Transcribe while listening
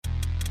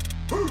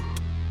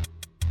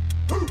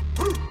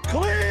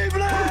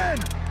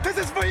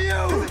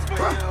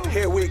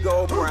Here we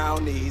go,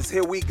 brownies.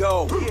 Here we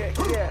go.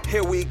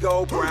 Here we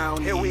go,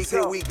 brownies.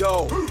 Here we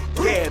go.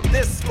 Yeah,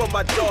 this for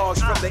my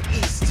dogs from the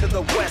east to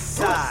the west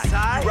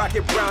side. You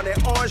rockin' brown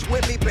and orange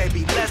with me,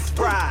 baby, let's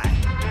ride.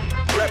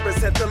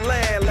 Represent the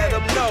land, let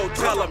them know.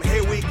 Tell them,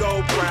 here we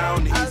go,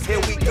 brownies. Here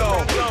we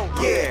go.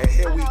 Yeah,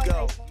 here we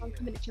go. I'm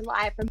coming at you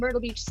live from Myrtle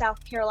Beach,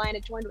 South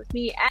Carolina. Joined with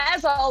me,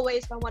 as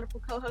always, my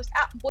wonderful co-host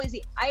out in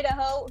Boise,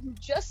 Idaho, who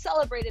just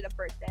celebrated a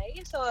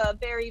birthday. So a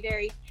very,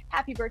 very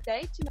happy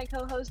birthday to my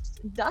co-host,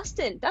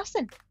 Dustin.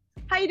 Dustin,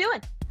 how you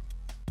doing?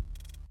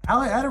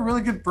 I had a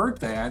really good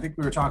birthday. I think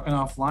we were talking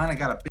offline. I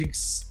got a big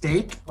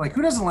steak. Like,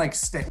 who doesn't like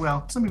steak?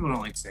 Well, some people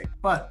don't like steak,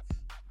 but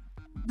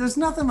there's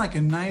nothing like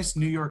a nice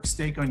New York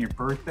steak on your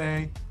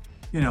birthday.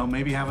 You know,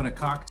 maybe having a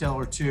cocktail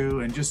or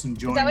two and just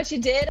enjoying. Is that what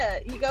you did?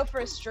 You go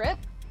for a strip?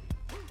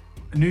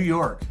 New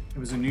York. It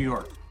was in New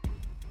York.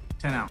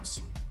 10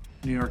 ounce.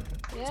 New York.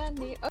 Yeah.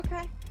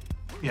 Okay.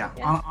 Yeah.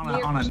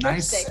 On a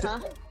nice steak, huh?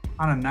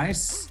 on a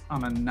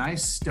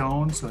nice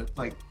stone. So it,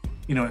 like,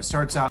 you know, it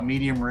starts out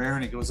medium rare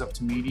and it goes up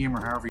to medium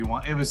or however you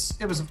want. It was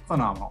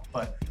phenomenal.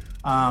 But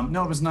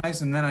no, it was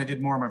nice. And then I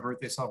did more of my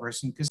birthday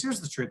celebration because here's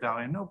the truth,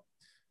 Allie. I know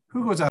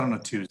who goes out on a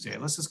Tuesday.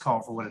 Let's just call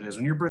it for what it is.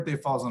 When your birthday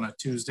falls on a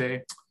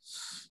Tuesday,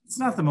 it's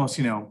not the most,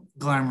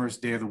 glamorous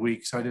day of the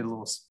week. So I did a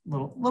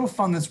little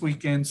fun this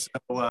weekend. So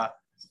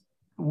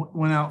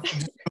went out,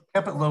 just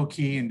kept it low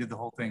key and did the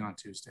whole thing on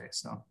Tuesday.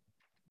 So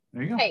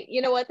there you go. Hey,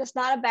 you know what? That's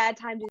not a bad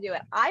time to do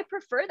it. I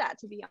prefer that,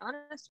 to be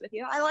honest with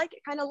you. I like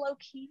it kind of low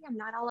key. I'm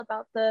not all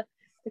about the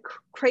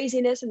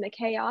craziness and the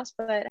chaos,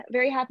 but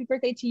very happy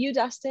birthday to you,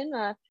 Dustin.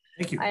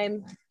 Thank you.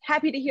 I'm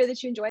happy to hear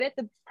that you enjoyed it.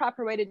 The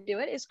proper way to do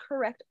it is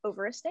correct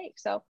over a steak.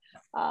 So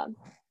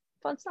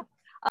fun stuff.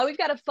 We've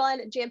got a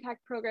fun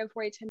jam-packed program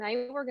for you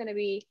tonight. We're going to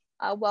be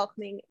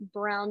welcoming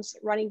Browns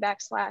running back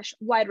 /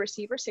 wide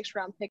receiver,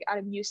 6th-round pick out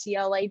of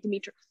UCLA,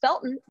 Demetric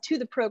Felton, to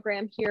the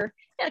program here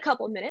in a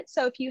couple of minutes.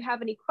 So if you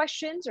have any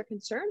questions or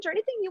concerns or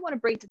anything you want to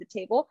bring to the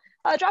table,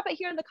 drop it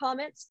here in the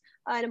comments,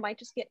 and it might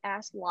just get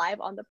asked live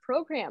on the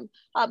program.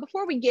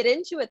 Before we get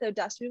into it, though,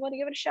 Dustin, we want to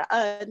give it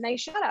a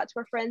nice shout out to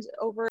our friends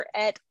over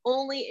at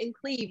Only in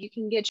Cleve. You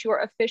can get your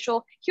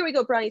official Here We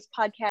Go Brownies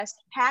podcast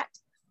hat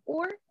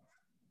or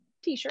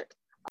t-shirt.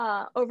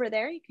 Over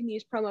there, you can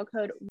use promo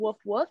code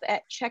WOOFWOOF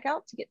at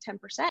checkout to get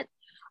 10%.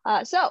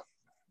 So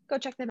go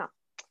check them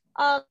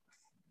out.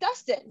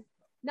 Dustin,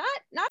 not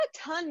a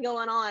ton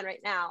going on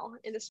right now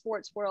in the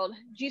sports world.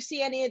 Did you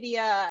see any of the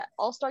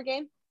All-Star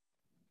game?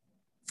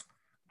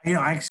 I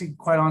actually,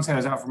 quite honestly, I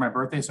was out for my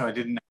birthday, so I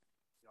didn't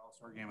see the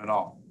All-Star game at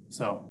all.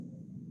 So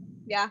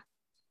yeah.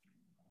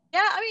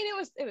 I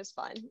mean, it was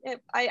fun.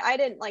 I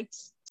didn't like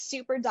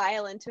super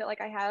dial into it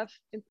like I have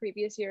in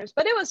previous years,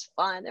 but it was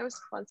fun. There was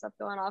fun stuff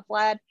going on.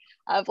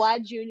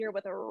 Vlad Jr.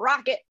 with a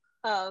rocket,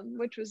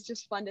 which was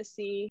just fun to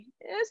see.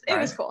 It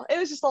was cool. It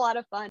was just a lot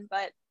of fun,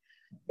 but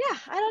yeah,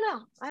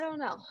 I don't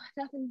know.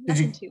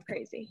 Nothing too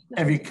crazy.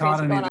 Have you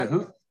caught any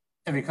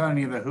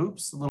of the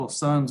hoops? The little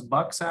Suns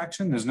Bucks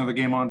action? There's another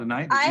game on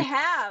tonight. I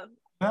have.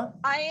 Yeah.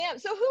 I am.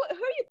 So who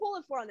are you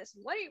pulling for on this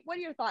one? What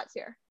are your thoughts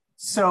here?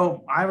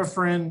 So I have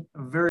a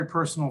very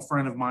personal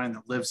friend of mine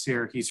that lives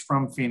here. He's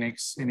from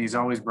Phoenix, and he's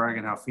always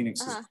bragging how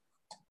Phoenix is.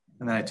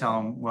 And then I tell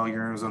him, well,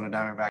 your Arizona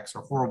Diamondbacks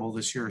are horrible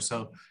this year,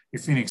 so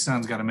your Phoenix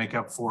Suns got to make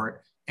up for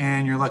it.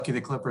 And you're lucky the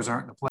Clippers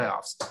aren't in the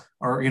playoffs,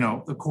 or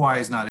the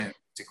Kawhi is not in,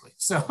 particularly.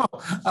 So,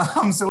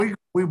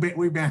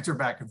 we banter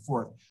back and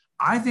forth.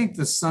 I think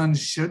the Suns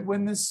should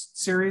win this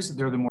series.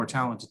 They're the more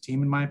talented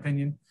team, in my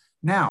opinion.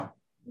 Now,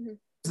 here's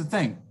the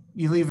thing: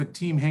 you leave a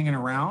team hanging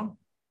around.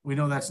 We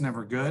know that's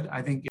never good.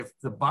 I think if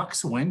the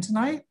Bucks win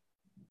tonight,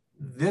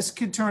 this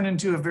could turn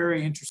into a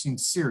very interesting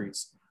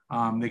series.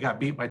 They got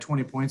beat by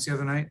 20 points the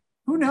other night.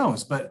 Who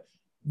knows? But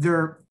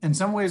they're in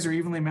some ways they're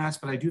evenly matched.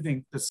 But I do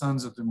think the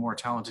Suns are the more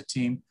talented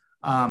team.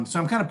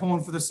 So I'm kind of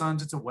pulling for the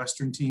Suns. It's a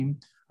Western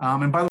team.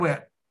 And by the way,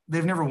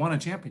 they've never won a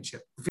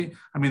championship.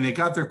 I mean, they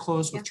got their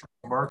close with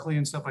Charles Barkley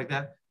and stuff like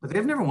that, but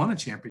they've never won a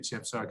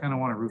championship. So I kind of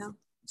want to root for them.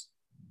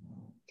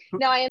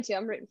 No, I am too.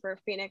 I'm rooting for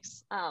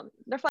Phoenix.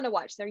 They're fun to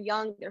watch. They're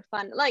young. They're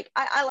fun. Like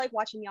I like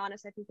watching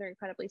Giannis. I think they're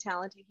incredibly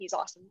talented. He's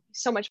awesome.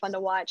 He's so much fun to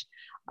watch.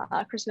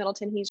 Chris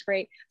Middleton, he's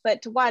great.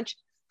 But to watch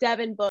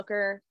Devin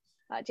Booker,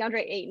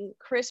 DeAndre Ayton,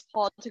 Chris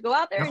Paul, to go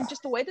out there and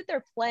just the way that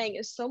they're playing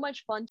is so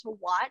much fun to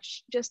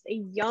watch. Just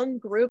a young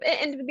group,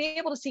 and to be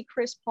able to see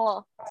Chris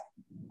Paul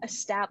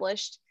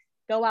established,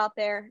 go out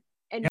there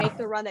and make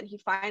the run that he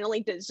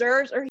finally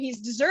deserves, or he's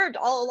deserved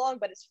all along,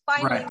 but it's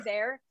finally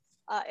there.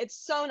 It's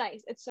so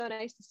nice. It's so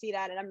nice to see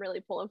that, and I'm really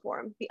pulling for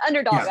him. The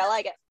underdog, I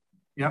like it.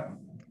 Yep.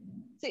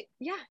 So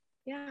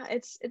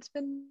it's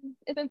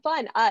been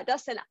fun.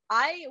 Dustin,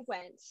 I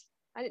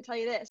didn't tell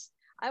you this.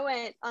 I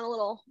went on a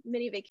little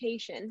mini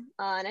vacation,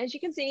 and as you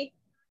can see,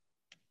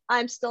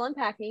 I'm still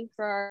unpacking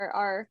for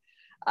our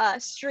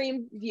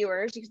stream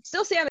viewers. You can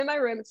still see I'm in my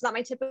room. It's not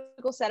my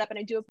typical setup, and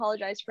I do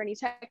apologize for any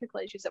technical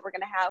issues that we're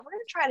going to have. We're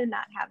going to try to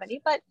not have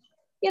any, but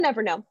you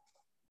never know.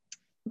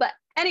 But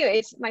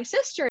anyways, my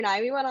sister and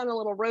I, we went on a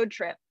little road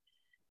trip.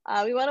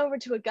 We went over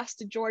to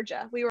Augusta,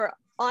 Georgia. We were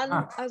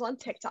I was on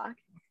TikTok,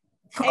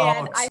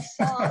 and I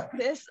saw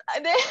this.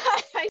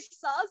 I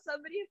saw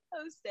somebody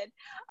posted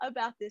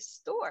about this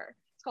store.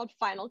 It's called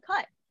Final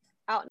Cut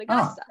out in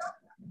Augusta.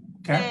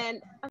 Okay.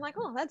 And I'm like,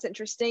 oh, that's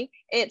interesting.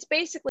 It's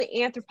basically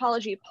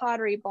Anthropologie,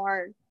 Pottery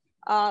Barn.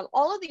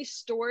 All of these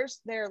stores,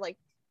 they're like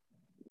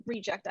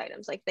reject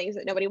items, like things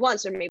that nobody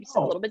wants or maybe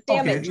a little bit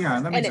damaged. Okay.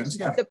 Yeah, that makes sense.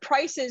 Yeah. The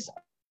prices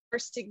are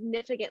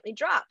significantly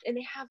dropped, and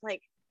they have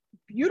like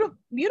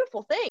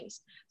beautiful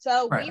things.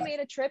 So we made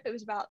a trip. It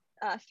was about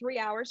 3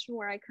 hours from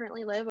where I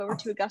currently live over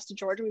to Augusta,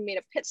 Georgia. We made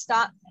a pit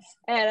stop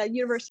at a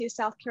University of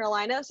South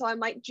Carolina. So I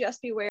might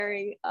just be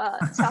wearing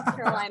a South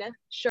Carolina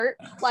shirt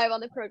live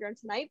on the program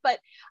tonight. But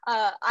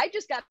I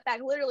just got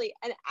back literally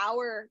an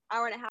hour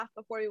and a half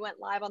before we went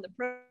live on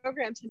the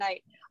program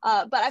tonight.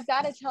 But I've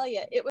got to tell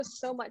you, it was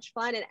so much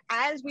fun. And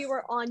as we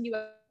were on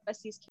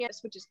USC's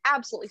campus, which is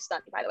absolutely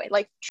stunning, by the way,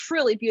 like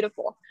truly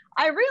beautiful,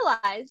 I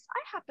realized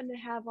I happen to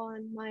have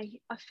on my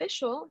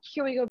official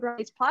Here We Go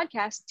Brownies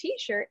podcast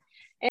t-shirt,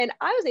 and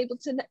I was able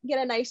to get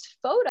a nice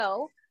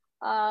photo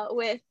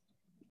with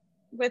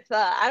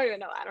I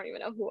don't even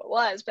know who it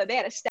was, but they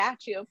had a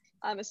statue.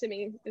 I'm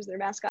assuming it was their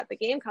mascot, the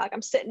Gamecock.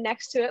 I'm sitting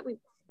next to it.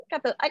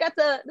 I got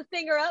the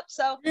finger up,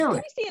 so really? We'll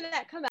be seeing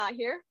that come out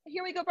here.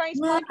 Here We Go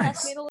Brownies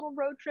podcast made a little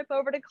road trip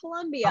over to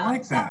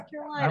Columbia, South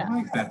Carolina. I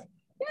like that.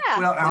 Yeah,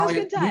 well, Allie,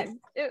 it was a good time.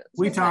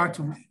 We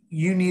talked.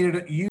 You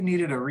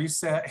needed a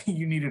reset.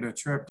 You needed a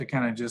trip to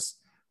kind of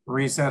just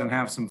reset and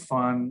have some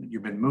fun.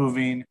 You've been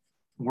moving.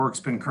 Work's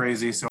been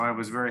crazy, so I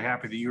was very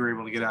happy that you were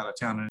able to get out of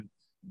town and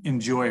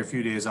enjoy a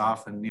few days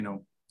off, and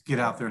get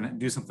out there and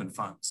do something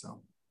fun.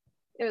 So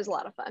it was a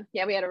lot of fun.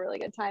 Yeah, we had a really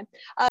good time.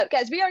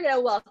 Guys, we are going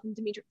to welcome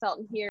Demetric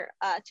Felton here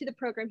to the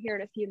program here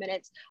in a few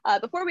minutes.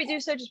 Before we do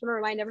so, just want to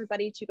remind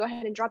everybody to go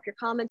ahead and drop your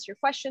comments, your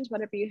questions,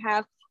 whatever you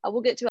have.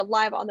 We'll get to it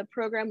live on the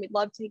program. We'd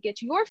love to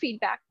get your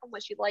feedback on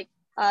what you'd like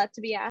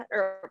to be at,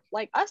 or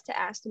like us to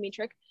ask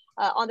Demetric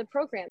on the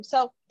program.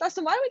 So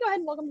Dustin, why don't we go ahead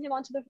and welcome him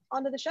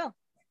onto the show?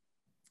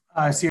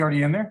 Is he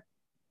already in there?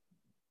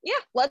 Yeah,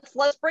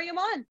 let's bring him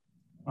on.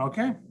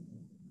 Okay.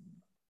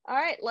 All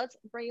right, let's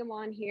bring him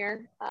on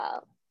here.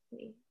 Let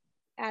me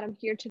add him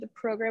here to the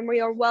program. We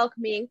are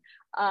welcoming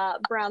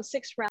Brown's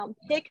 6th round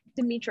pick,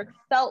 Demetric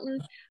Felton,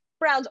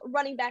 Brown's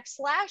running back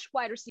 /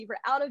 wide receiver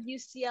out of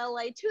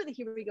UCLA, to the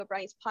Here We Go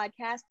Brownies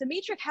podcast.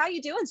 Demetric, how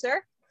you doing,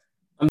 sir?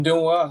 I'm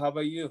doing well. How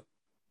about you?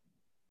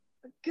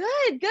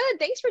 Good.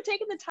 Thanks for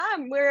taking the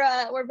time.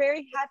 We're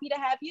very happy to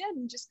have you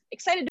and just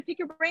excited to pick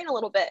your brain a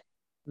little bit.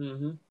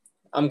 Mm-hmm.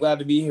 I'm glad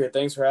to be here.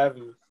 Thanks for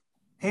having me.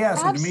 Hey,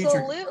 so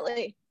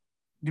absolutely.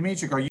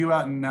 Demetric, are you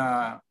out in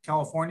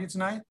California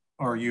tonight,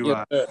 or are you?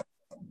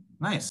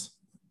 Nice.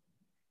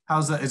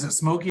 How's that? Is it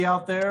smoky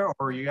out there, or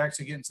are you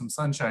actually getting some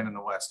sunshine in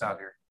the West out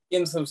here?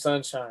 Getting some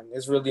sunshine.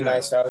 It's really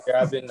nice out here.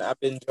 I've been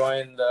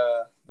enjoying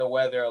the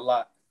weather a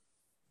lot.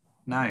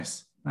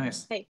 Nice.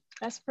 Hey,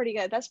 that's pretty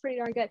good. That's pretty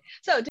darn good.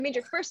 So,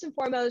 Demetric, first and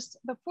foremost,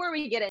 before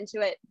we get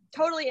into it,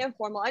 totally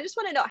informal, I just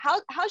want to know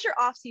how's your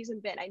off season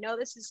been? I know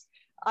this is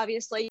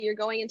obviously you're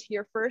going into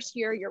your first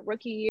year, your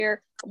rookie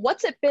year.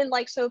 What's it been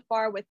like so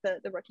far with the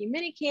rookie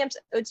mini camps,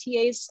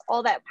 OTAs,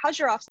 all that? How's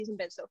your off season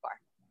been so far?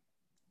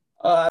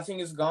 I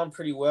think it's gone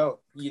pretty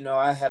well.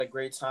 I had a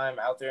great time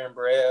out there in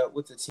Berea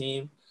with the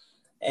team,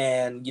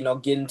 and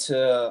getting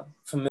to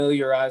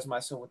familiarize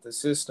myself with the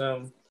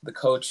system, the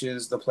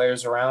coaches, the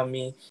players around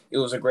me. It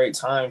was a great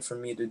time for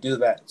me to do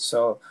that.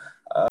 So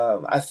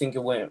I think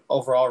it went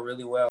overall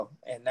really well.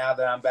 And now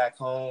that I'm back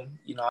home,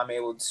 I'm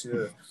able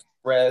to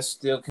rest,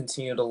 still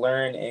continue to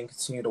learn, and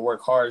continue to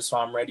work hard. So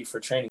I'm ready for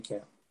training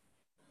camp.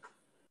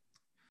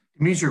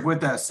 Demetric,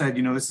 with that said,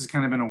 this has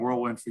kind of been a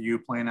whirlwind for you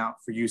playing out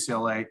for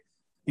UCLA.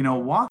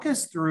 Walk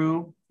us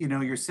through,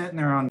 you're sitting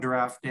there on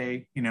draft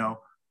day,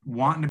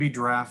 wanting to be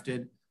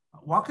drafted.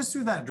 Walk us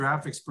through that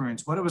draft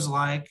experience, what it was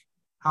like,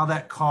 how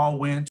that call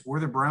went. Were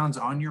the Browns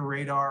on your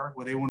radar?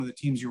 Were they one of the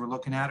teams you were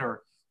looking at,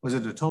 or was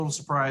it a total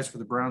surprise for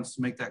the Browns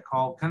to make that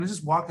call? Kind of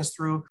just walk us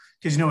through,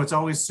 because, it's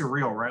always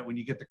surreal, right? When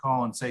you get the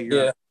call and say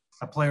you're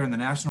a player in the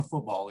National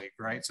Football League,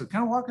 right? So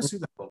kind of walk us through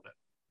that a little bit.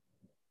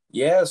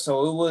 Yeah,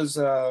 so it was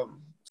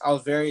I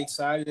was very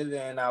excited,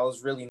 and I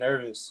was really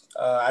nervous.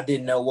 I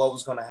didn't know what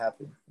was going to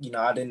happen.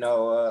 I didn't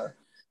know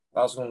if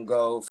I was going to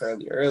go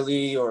fairly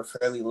early or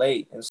fairly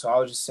late. And so I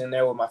was just sitting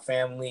there with my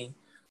family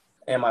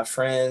and my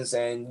friends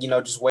and,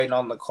 just waiting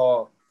on the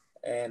call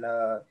and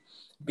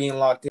being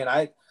locked in.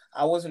 I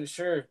wasn't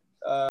sure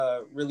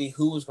really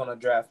who was going to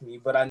draft me,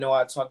 but I know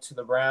I talked to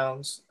the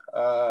Browns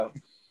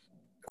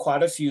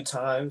quite a few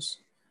times.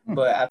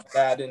 But after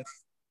that, I didn't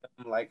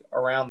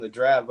around the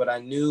draft, but I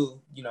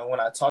knew, when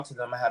I talked to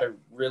them, I had a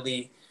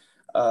really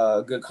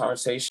good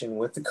conversation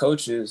with the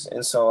coaches.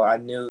 And so I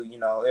knew,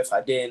 if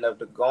I did end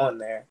up going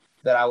there,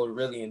 that I would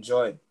really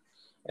enjoy it.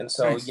 And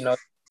so,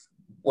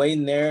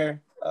 waiting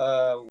there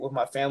with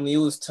my family, it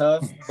was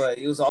tough, but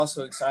it was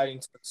also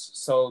exciting.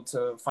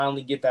 To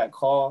finally get that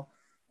call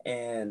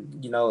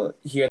and,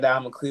 hear that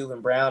I'm a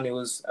Cleveland Brown, it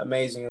was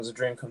amazing. It was a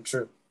dream come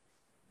true.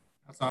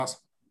 That's awesome.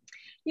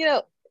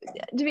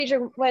 Demetri,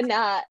 when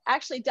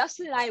actually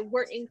Dustin and I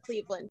were in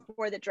Cleveland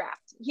for the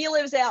draft. He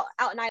lives out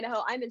in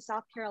Idaho. I'm in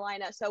South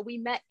Carolina. So we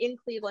met in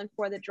Cleveland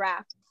for the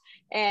draft.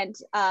 And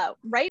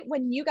right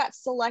when you got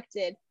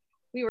selected,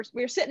 we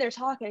were sitting there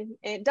talking,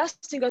 and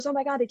Dustin goes, "Oh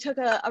my God, they took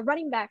a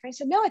running back." And I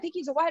said, "No, I think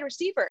he's a wide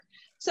receiver."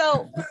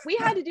 So we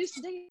had to do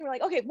some digging. We're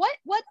like, okay,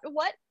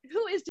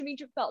 who is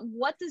Demetri Felton?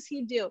 What does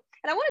he do?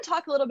 And I want to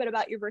talk a little bit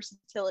about your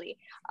versatility.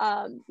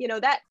 You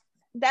know,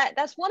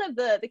 that's one of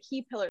the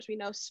key pillars. We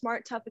know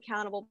smart, tough,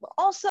 accountable, but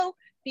also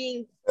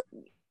being,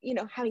 you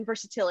know, having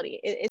versatility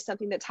is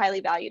something that's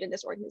highly valued in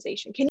this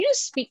organization. Can you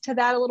just speak to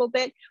that a little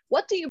bit?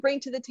 What do you bring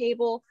to the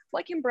table?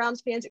 What can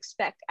Browns fans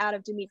expect out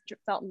of Demetri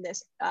Felton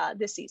this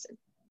season?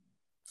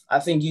 I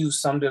think you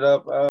summed it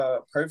up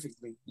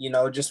perfectly. You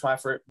know, just my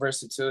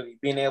versatility,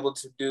 being able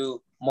to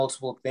do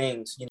multiple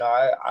things. You know,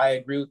 I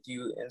agree with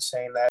you in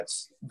saying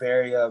that's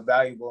very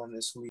valuable in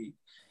this league.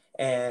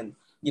 And,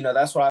 you know,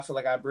 that's what I feel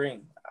like I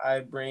bring. I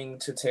bring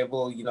to the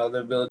table, you know, the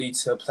ability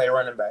to play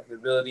running back, the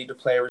ability to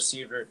play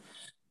receiver,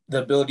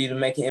 the ability to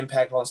make an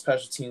impact on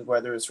special teams,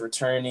 whether it's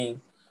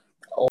returning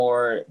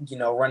or, you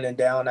know, running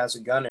down as a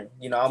gunner.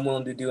 You know, I'm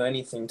willing to do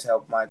anything to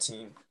help my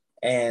team.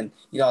 And,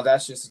 you know,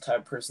 that's just the type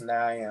of person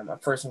that I am.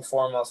 First and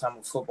foremost, I'm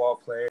a football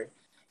player.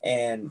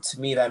 And to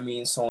me, that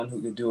means someone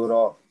who could do it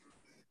all.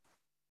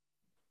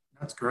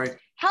 That's great.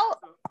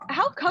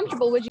 How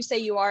comfortable would you say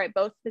you are at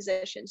both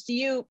positions? Do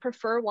you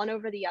prefer one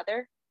over the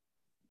other?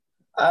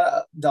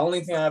 The only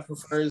thing I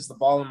prefer is the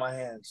ball in my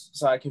hands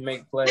so I can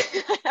make plays.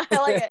 I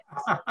like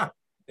it.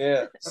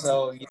 Yeah.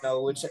 So, you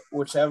know,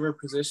 whichever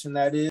position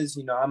that is,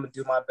 you know, I'm going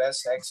to do my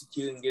best to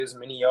execute and get as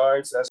many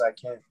yards as I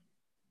can.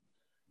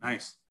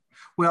 Nice.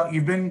 Well,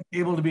 you've been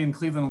able to be in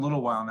Cleveland a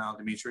little while now,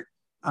 Demetri.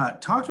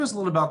 Talk to us a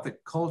little about the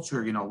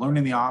culture, you know,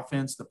 learning the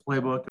offense, the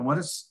playbook, and what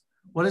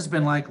has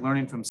been like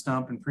learning from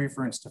Stump and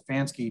Priefer and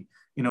Stefanski,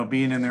 you know,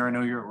 being in there. I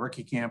know you're at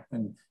rookie camp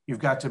and you've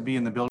got to be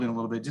in the building a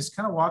little bit. Just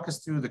kind of walk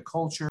us through the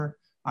culture.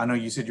 I know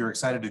you said you're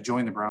excited to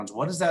join the Browns.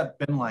 What has that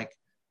been like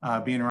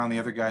being around the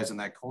other guys in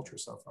that culture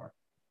so far?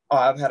 Oh,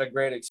 I've had a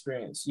great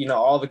experience. You know,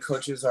 all the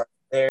coaches are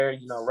there,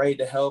 you know, ready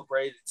to help,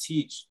 ready to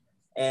teach.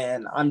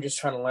 And I'm just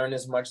trying to learn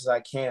as much as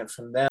I can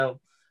from them,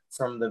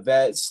 from the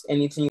vets,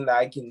 anything that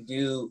I can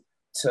do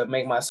to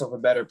make myself a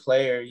better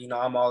player. You know,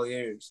 I'm all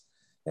ears.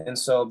 And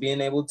so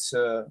being able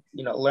to,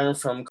 you know, learn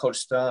from Coach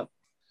Stump,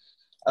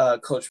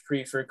 Coach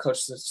Priefer,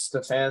 Coach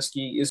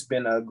Stefanski, it's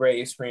been a great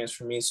experience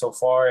for me so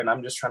far. And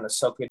I'm just trying to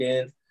soak it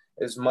in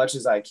as much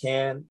as I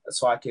can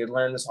so I can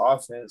learn this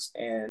offense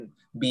and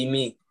be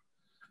me.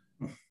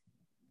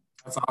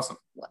 That's awesome.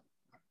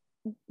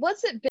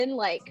 What's it been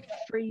like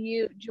for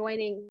you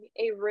joining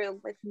a room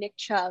with Nick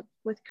Chubb,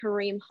 with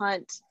Kareem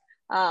Hunt?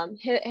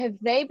 Have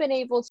they been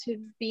able to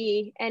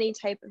be any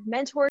type of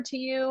mentor to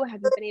you?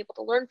 Have you been able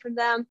to learn from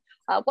them?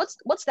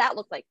 What's that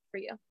look like for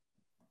you?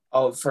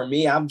 Oh, for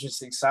me, I'm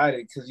just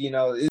excited because, you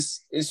know,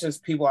 it's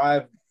just people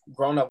I've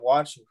grown up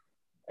watching.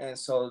 And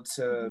so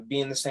to be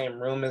in the same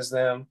room as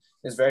them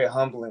is very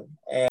humbling.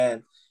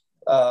 And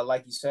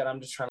like you said,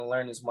 I'm just trying to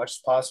learn as much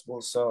as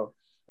possible. So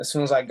as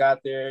soon as I got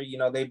there, you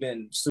know, they've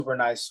been super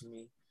nice to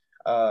me,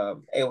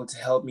 able to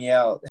help me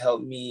out,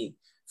 help me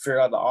figure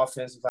out the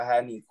offense if I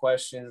had any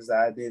questions that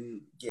I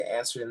didn't get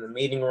answered in the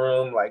meeting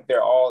room. Like,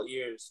 they're all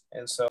ears.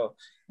 And so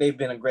they've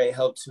been a great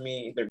help to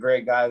me. They're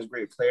great guys,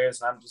 great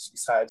players, and I'm just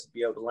excited to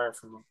be able to learn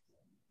from them.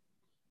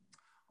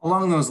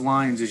 Along those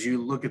lines, as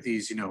you look at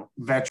these, you know,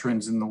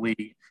 veterans in the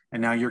league, and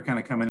now you're kind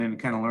of coming in and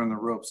kind of learn the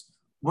ropes,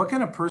 what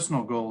kind of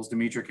personal goals,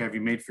 Demetri, have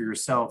you made for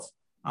yourself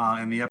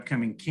in the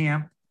upcoming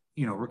camp,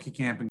 you know, rookie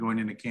camp and going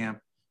into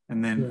camp,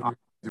 and then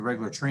the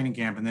regular training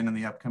camp, and then in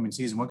the upcoming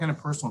season? What kind of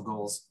personal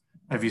goals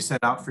have you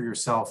set out for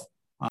yourself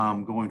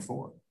going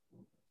forward?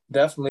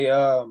 Definitely.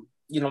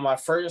 You know, my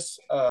first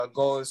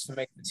goal is to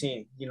make the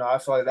team. You know, I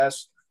feel like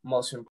that's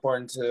most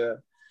important, to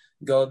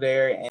go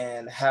there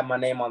and have my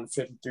name on the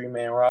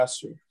 53-man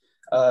roster.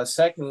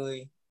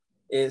 Secondly,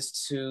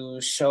 is to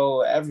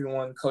show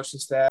everyone, coaching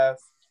staff,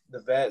 the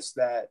vets,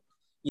 that,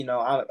 you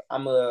know,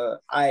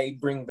 I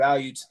bring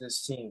value to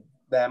this team,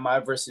 that my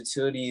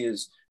versatility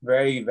is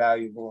very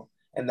valuable,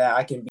 and that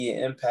I can be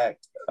an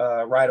impact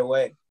right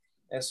away.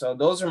 And so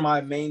those are my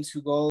main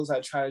two goals.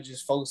 I try to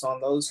just focus on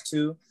those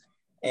two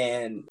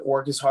and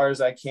work as hard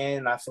as I can.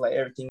 And I feel like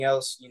everything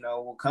else, you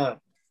know, will come.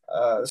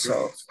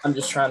 So I'm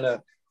just trying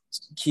to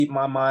keep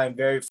my mind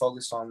very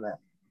focused on that.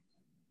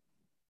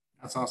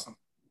 That's awesome.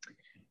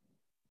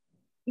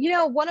 You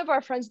know, one of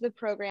our friends of the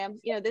program,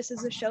 you know, this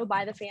is a show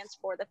by the fans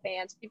for the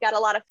fans. We've got a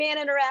lot of fan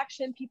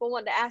interaction. People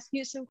want to ask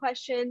you some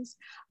questions.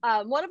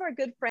 One of our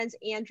good friends,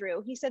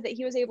 Andrew, he said that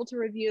he was able to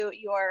review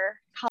your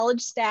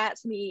college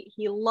stats, and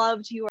he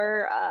loved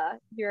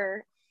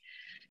your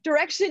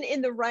direction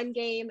in the run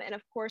game, and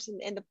of course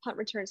in the punt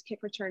returns, kick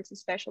returns, and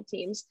special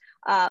teams.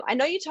 I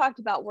know you talked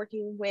about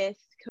working with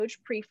Coach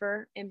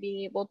Priefer and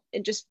being able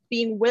and just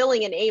being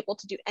willing and able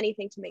to do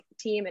anything to make the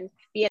team and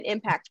be an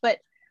impact, but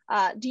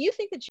do you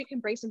think that you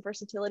can bring some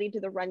versatility to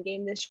the run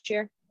game this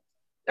year?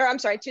 Or I'm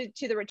sorry,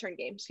 to the return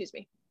game, excuse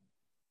me.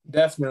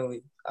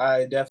 Definitely.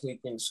 I definitely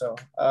think so.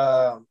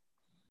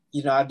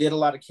 I did a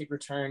lot of kick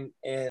return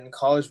in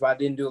college, but I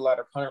didn't do a lot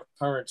of punt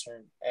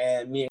return.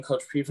 And me and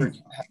Coach Prefer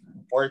have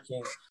been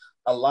working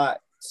a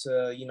lot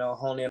to,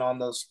 hone in on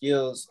those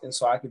skills. And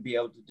so I could be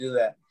able to do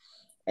that.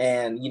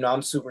 And,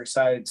 I'm super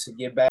excited to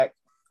get back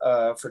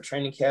for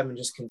training camp and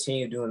just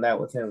continue doing that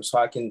with him so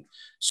I can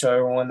show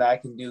everyone that I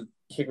can do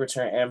kick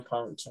return and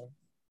punt return.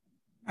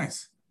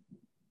 Nice.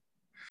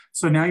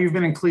 So now you've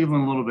been in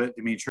Cleveland a little bit,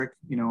 Demetric.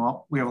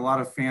 We have a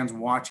lot of fans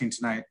watching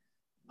tonight.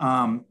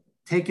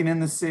 Taking in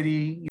the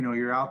city,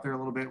 you're out there a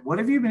little bit. What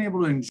have you been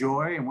able to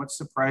enjoy, and what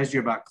surprised you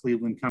about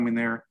Cleveland coming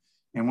there?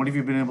 And what have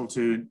you been able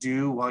to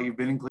do while you've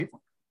been in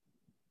Cleveland?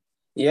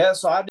 Yeah,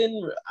 so I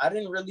didn't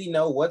really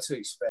know what to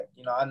expect.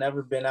 I've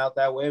never been out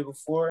that way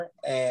before,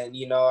 and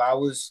I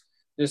was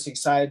just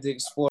excited to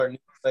explore a new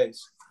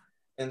place.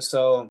 And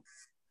so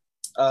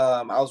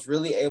I was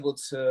really able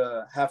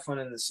to have fun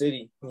in the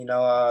city.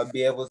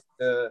 Be able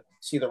to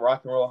see the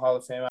Rock and Roll Hall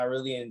of Fame. I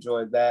really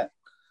enjoyed that.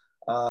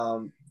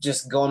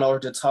 Just going over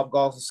to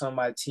Topgolf with some of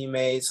my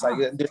teammates.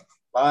 There's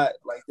a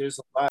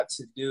lot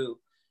to do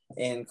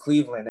in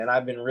Cleveland, and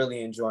I've been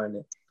really enjoying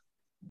it.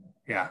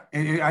 Yeah,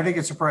 and I think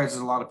it surprises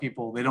a lot of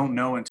people. They don't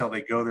know until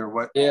they go there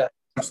what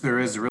much there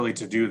is really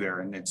to do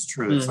there, and it's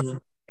true. It's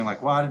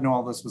like, well, I didn't know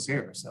all this was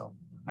here. So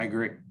I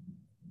agree.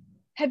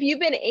 Have you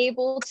been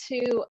able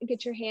to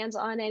get your hands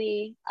on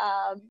any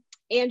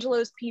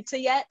Angelo's Pizza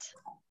yet?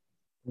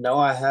 No,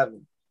 I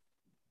haven't.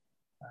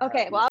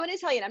 Okay, well, I'm going to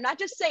tell you, and I'm not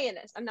just saying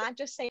this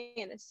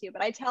to you,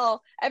 but I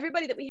tell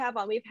everybody that we have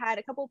on, we've had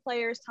a couple of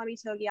players, Tommy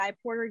Togiai,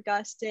 Porter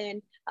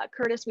Gustin,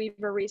 Curtis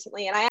Weaver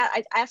recently, and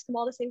I ask them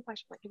all the same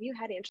question, like, have you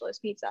had Angelo's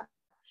Pizza?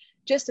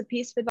 Just a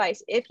piece of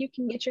advice, if you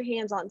can get your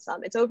hands on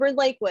some, it's over in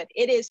Lakewood.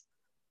 It is,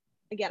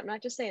 again, I'm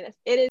not just saying this,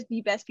 it is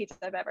the best pizza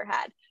I've ever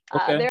had.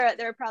 Okay.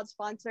 They're a proud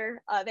sponsor.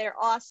 They're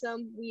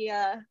awesome. We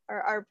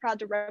are proud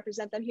to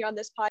represent them here on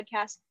this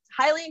podcast.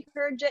 Highly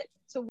encourage it.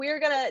 So we're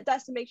gonna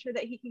Dustin make sure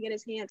that he can get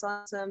his hands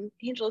on some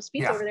Angelo's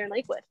Pizza over there in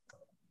Lakewood.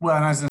 Well,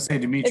 and I was gonna say,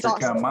 Demetric,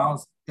 awesome.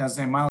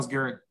 Myles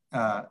Garrett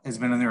has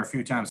been in there a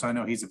few times, so I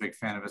know he's a big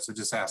fan of it. So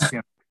just ask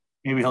him.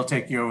 Maybe he'll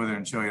take you over there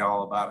and show you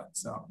all about it.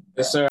 So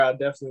yes, sir, I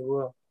definitely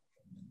will.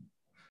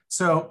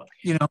 So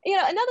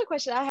another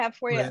question I have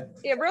for you,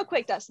 real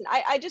quick, Dustin.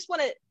 I just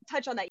want to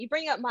touch on that. You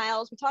bring up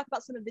Myles. We talk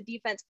about some of the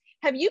defense.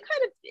 Have you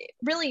kind of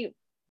really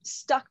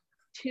stuck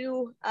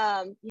to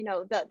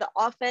the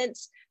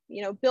offense?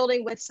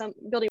 Building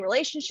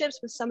relationships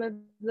with some of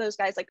those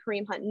guys like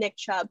Kareem Hunt, Nick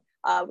Chubb,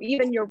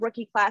 even your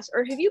rookie class,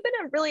 or have you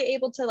been really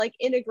able to like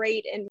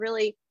integrate and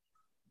really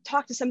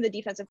talk to some of the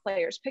defensive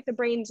players, pick the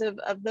brains of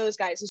those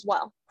guys as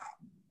well?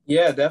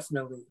 Yeah,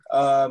 definitely.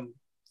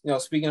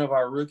 Speaking of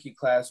our rookie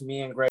class,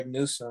 me and Greg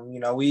Newsome,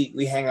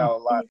 we hang out a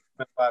lot,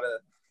 spend a lot of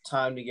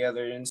time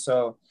together. And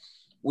so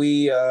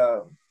we,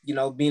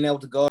 being able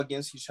to go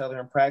against each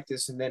other in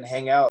practice and then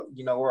hang out,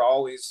 we're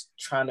always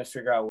trying to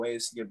figure out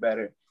ways to get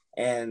better.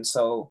 And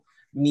so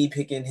me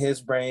picking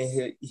his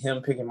brain,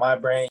 him picking my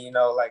brain,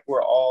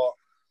 we're all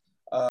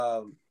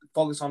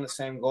focused on the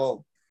same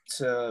goal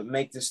to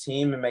make this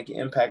team and make an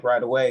impact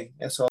right away.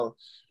 And so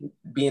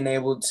being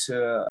able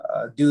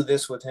to do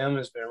this with him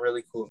has been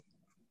really cool.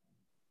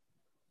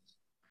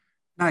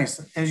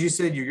 Nice. As you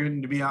said, you're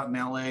going to be out in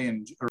LA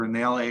or in the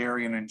LA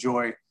area and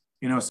enjoy,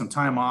 some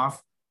time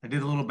off. I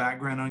did a little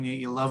background on you.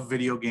 You love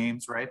video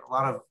games, right? A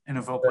lot of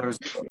NFL players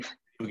play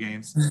video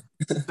games.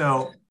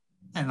 So,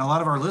 and a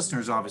lot of our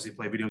listeners obviously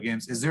play video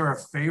games. Is there a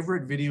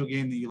favorite video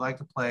game that you like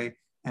to play?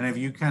 And have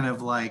you kind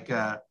of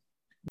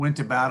went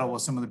to battle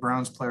with some of the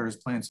Browns players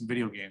playing some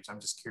video games? I'm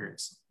just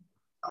curious.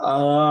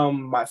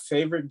 My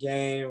favorite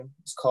game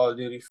is Call of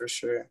Duty for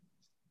sure.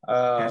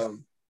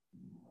 And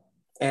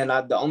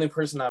the only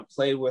person I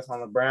played with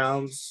on the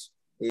Browns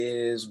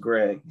is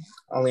Greg.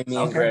 Only me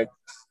and Greg.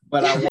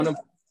 But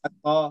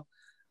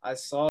I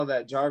saw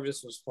that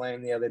Jarvis was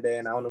playing the other day,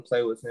 and I want to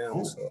play with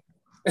him. So.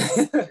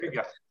 There you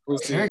go.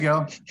 There you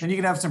go. And you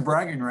can have some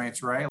bragging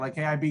rights, right? Like,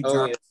 hey, I beat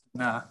Jarvis.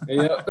 Yeah. Nah.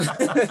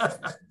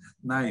 Yep.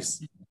 Nice.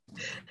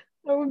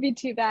 That wouldn't be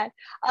too bad.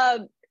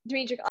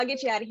 Demetric, I'll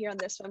get you out of here on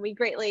this one. We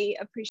greatly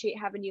appreciate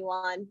having you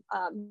on.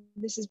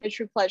 This has been a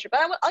true pleasure. But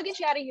I'll get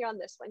you out of here on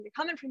this one. You're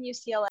coming from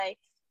UCLA.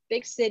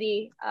 Big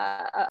city,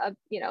 a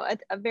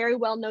very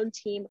well-known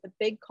team with a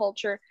big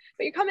culture,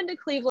 but you're coming to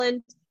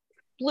Cleveland,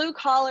 blue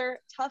collar,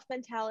 tough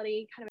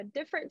mentality, kind of a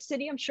different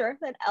city, I'm sure,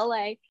 than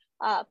LA,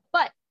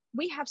 but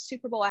we have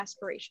Super Bowl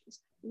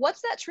aspirations.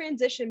 What's that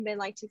transition been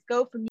like to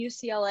go from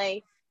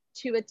UCLA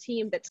to a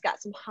team that's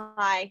got some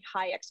high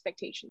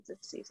expectations this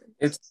season?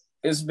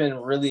 It's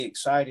been really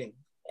exciting,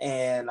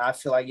 and I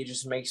feel like it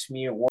just makes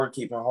me work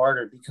even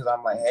harder because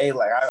I'm like, hey,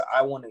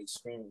 I want to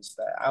experience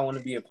that. I want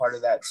to be a part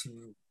of that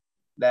team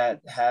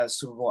that has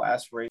Super Bowl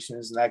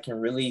aspirations and that can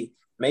really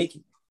make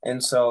it.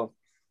 And so,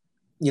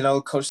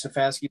 Coach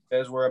Stefanski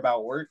says we're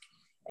about work.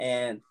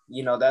 And,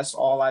 that's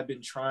all I've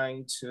been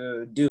trying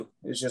to do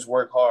is just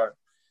work hard.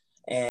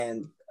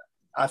 And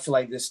I feel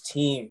like this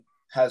team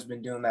has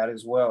been doing that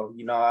as well.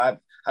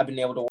 I've been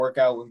able to work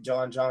out with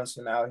John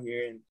Johnson out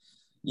here and,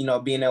 you know,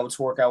 being able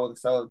to work out with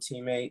a fellow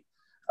teammate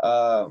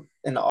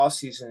in the off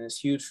season is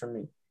huge for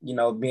me. You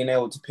know, being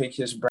able to pick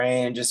his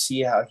brain and just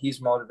see how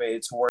he's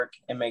motivated to work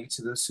and make it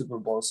to the Super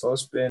Bowl. So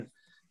it's been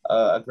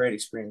a great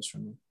experience for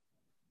me.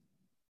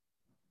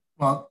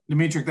 Well,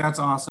 Dimitri, that's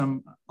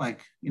awesome.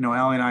 Like, you know,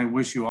 Allie and I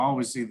wish you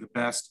obviously the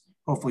best.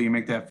 Hopefully you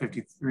make that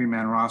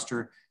 53-man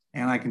roster.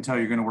 And I can tell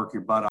you're going to work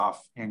your butt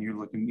off and you're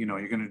looking, you know,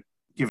 you're going to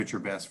give it your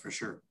best for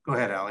sure. Go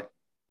ahead, Allie.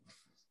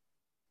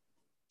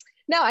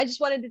 No, I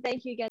just wanted to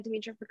thank you again,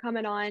 Dimitri, for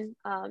coming on.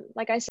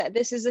 Like I said,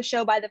 this is a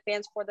show by the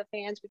fans for the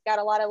fans. We've got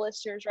a lot of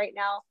listeners right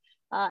now,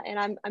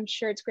 and I'm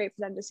sure it's great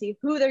for them to see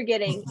who they're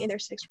getting in their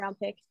 6th round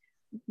pick.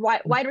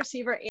 Wide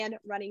receiver and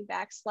running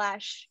back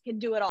 / can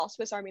do it all,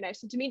 Swiss Army knife.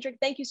 So Dimitri,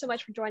 thank you so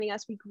much for joining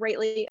us. We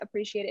greatly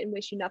appreciate it and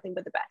wish you nothing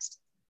but the best.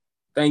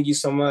 Thank you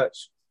so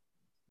much.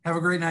 Have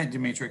a great night,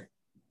 Dimitri.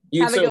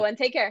 You Have too. a good one.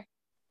 Take care.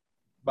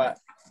 Bye.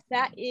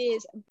 That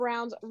is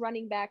Browns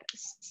running back /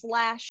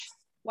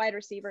 wide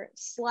receiver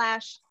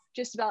 /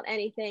 just about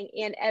anything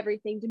and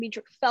everything,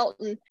 Demetric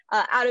Felton,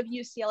 out of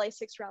UCLA,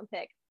 6th round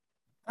pick.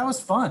 That was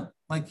fun.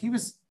 Like he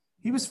was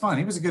fun.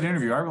 He was a good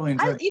interview. I really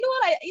enjoyed it. You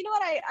know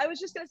what I was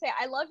just going to say,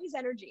 I love his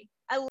energy.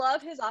 I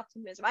love his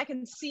optimism. I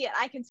can see it.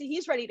 I can see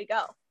he's ready to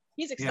go.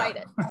 He's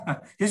excited. Yeah.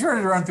 He's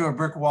ready to run through a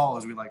brick wall,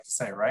 as we like to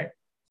say, right?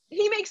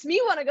 He makes me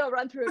want to go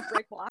run through a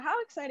brick wall.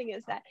 How exciting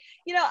is that?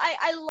 You know,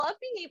 I love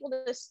being able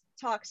to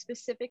talk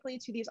specifically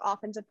to these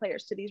offensive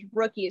players, to these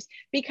rookies,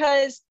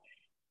 because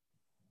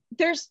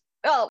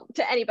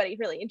to anybody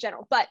really in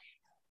general, but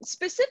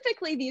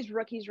specifically these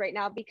rookies right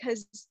now,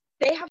 because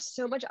they have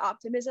so much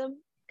optimism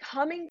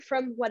coming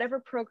from whatever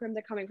program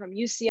they're coming from,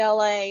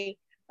 UCLA,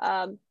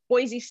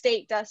 Boise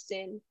State,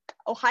 Dustin,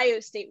 Ohio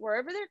State,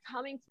 wherever they're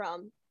coming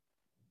from,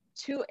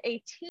 to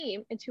a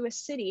team and to a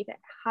city that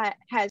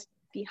has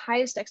the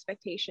highest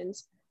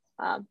expectations,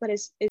 but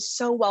is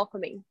so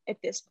welcoming at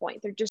this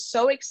point. They're just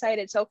so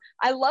excited. So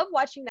I love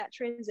watching that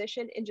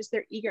transition and just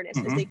their eagerness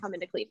as they come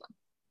into Cleveland.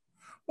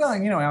 Well,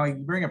 and you know, Allie, you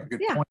bring up a good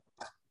point.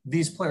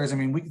 These players, I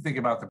mean, we can think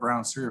about the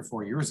Browns 3 or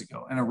 4 years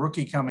ago, and a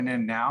rookie coming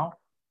in now,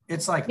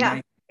 it's like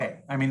night and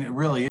day. I mean, it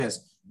really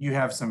is. You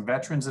have some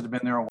veterans that have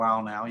been there a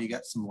while now. You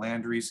got some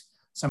Landrys,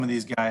 some of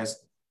these guys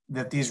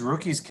that these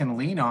rookies can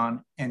lean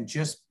on and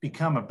just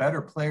become a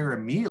better player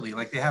immediately.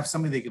 Like they have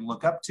somebody they can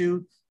look up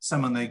to,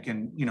 someone they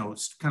can, you know,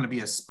 kind of be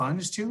a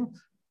sponge to.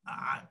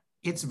 I've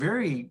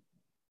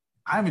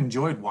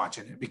enjoyed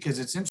watching it because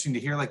it's interesting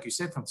to hear, like you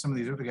said, from some of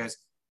these other guys,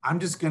 I'm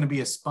just going to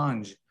be a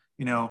sponge.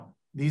 You know,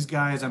 these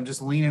guys, I'm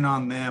just leaning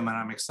on them and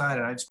I'm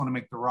excited. I just want to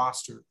make the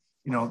roster.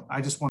 You know,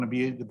 I just want to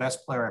be the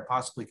best player I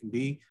possibly can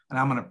be. And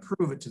I'm going to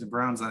prove it to the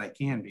Browns that I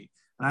can be.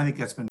 And I think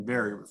that's been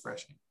very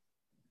refreshing.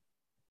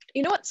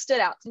 You know what stood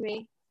out to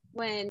me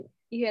when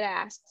you had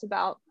asked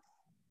about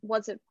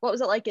what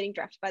was it like getting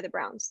drafted by the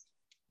Browns?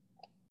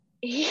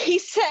 He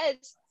says,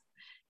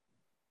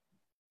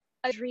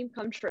 a dream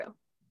come true.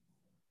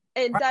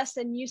 And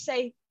Dustin, you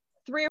say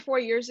 3 or 4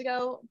 years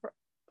ago,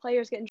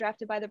 players getting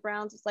drafted by the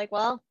Browns, it's like,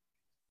 well,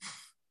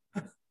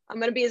 I'm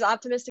going to be as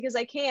optimistic as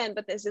I can,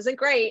 but this isn't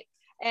great.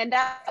 And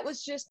that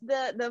was just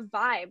the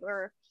vibe,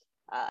 or,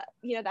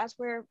 you know, that's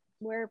where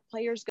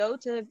players go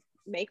to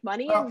make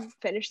money and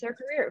finish their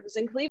career. It was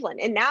in Cleveland.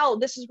 And now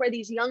this is where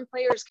these young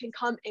players can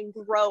come and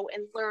grow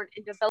and learn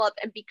and develop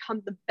and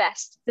become the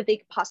best that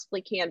they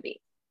possibly can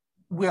be.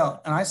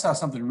 Well, and I saw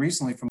something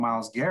recently from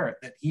Myles Garrett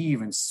that he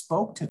even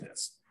spoke to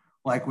this,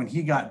 like when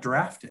he got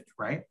drafted,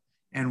 right?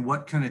 And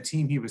what kind of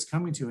team he was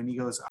coming to. And he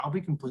goes, I'll be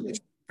completely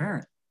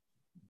transparent.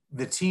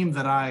 The team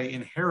that I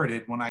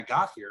inherited when I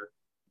got here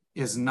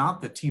is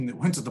not the team that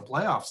went to the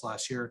playoffs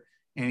last year.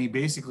 And he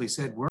basically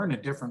said, we're in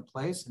a different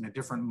place, in a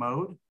different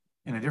mode,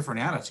 in a different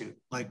attitude,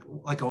 like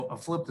a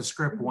flip the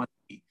script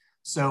 180.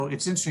 So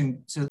it's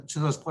interesting to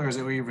those players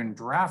that were even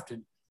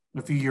drafted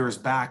a few years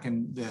back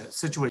and the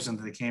situation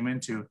that they came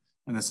into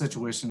and the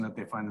situation that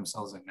they find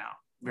themselves in now.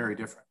 Very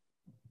different.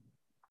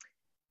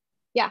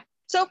 Yeah.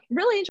 So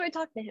really enjoyed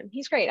talking to him.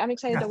 He's great. I'm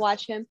excited to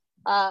watch him.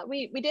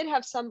 We did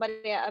have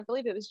somebody, I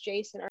believe it was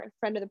Jason, our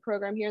friend of the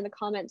program, here in the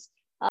comments,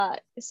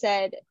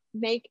 said,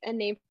 make a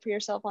name for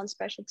yourself on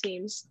special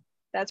teams.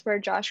 That's where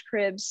Josh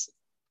Cribbs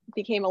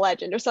became a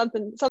legend, or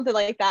something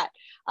like that.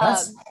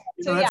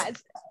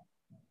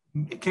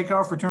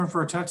 Kickoff return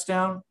for a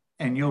touchdown,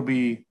 and you'll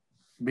be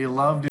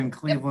beloved in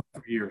Cleveland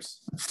for years.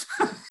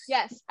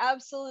 Yes,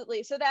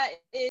 absolutely. So that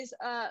is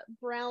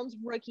Browns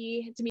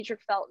rookie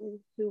Demetric Felton,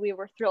 who we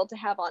were thrilled to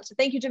have on. So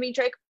thank you,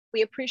 Demetric.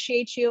 We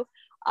appreciate you.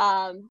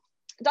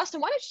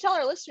 Dustin, why don't you tell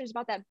our listeners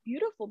about that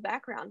beautiful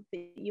background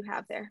that you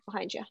have there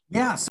behind you?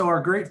 Yeah, so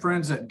our great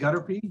friends at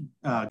Gutterpy,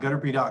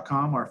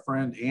 Gutterpy.com, our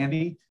friend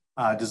Andy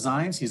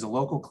designs. He's a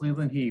local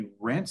Cleveland. He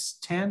rents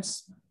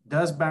tents,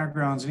 does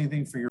backgrounds,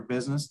 anything for your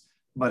business.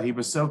 But he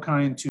was so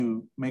kind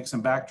to make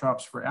some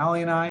backdrops for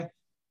Allie and I,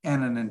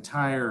 and an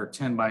entire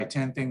 10 by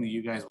 10 thing that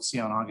you guys will see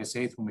on August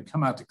 8th when we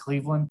come out to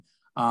Cleveland.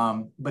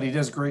 But he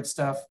does great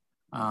stuff.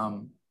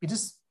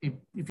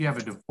 If you have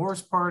a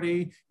divorce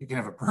party, you can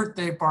have a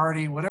birthday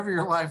party, whatever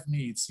your life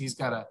needs, he's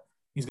got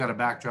a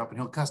backdrop, and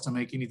he'll custom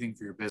make anything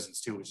for your business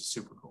too, which is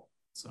super cool.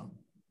 So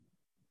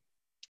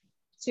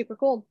super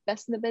cool.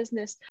 Best in the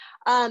business.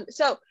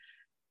 So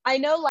I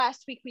know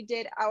last week we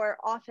did our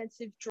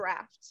offensive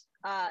draft.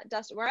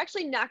 Dustin, we're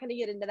actually not going to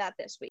get into that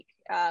this week.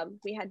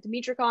 We had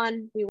Demetric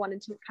on. We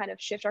wanted to kind of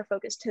shift our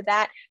focus to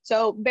that.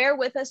 So bear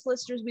with us,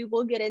 listeners. We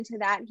will get into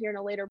that here in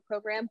a later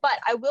program, but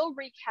I will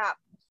recap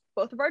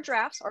both of our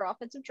drafts, our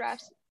offensive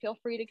drafts. Feel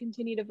free to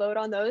continue to vote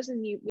on those,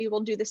 and we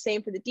will do the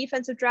same for the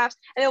defensive drafts.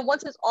 And then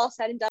once it's all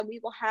said and done, we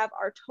will have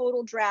our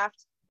total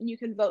draft, and you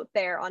can vote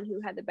there on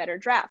who had the better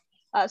draft.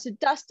 So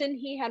Dustin,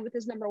 he had with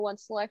his number 1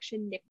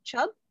 selection, Nick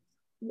Chubb,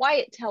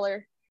 Wyatt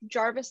Teller,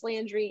 Jarvis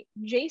Landry,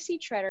 J.C.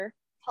 Treader,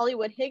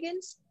 Hollywood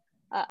Higgins,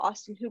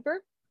 Austin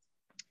Hooper,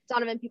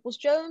 Donovan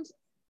Peoples-Jones,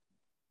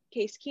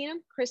 Case Keenum,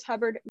 Chris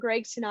Hubbard,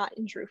 Greg Sinnott,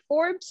 and Drew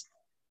Forbes.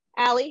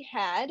 Allie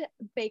had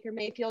Baker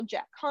Mayfield,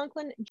 Jack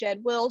Conklin,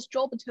 Jed Wills,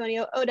 Joel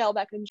Bitonio, Odell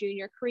Beckham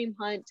Jr., Kareem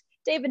Hunt,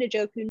 David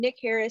Njoku, Nick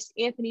Harris,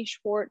 Anthony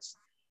Schwartz,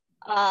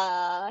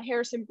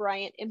 Harrison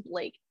Bryant, and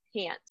Blake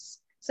Hance.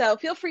 So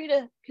feel free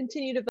to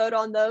continue to vote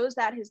on those.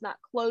 That has not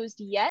closed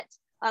yet.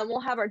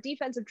 We'll have our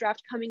defensive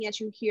draft coming at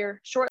you here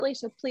shortly,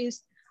 so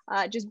please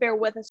just bear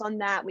with us on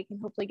that. We can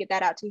hopefully get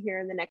that out to you here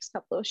in the next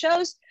couple of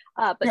shows.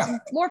 But some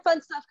more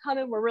fun stuff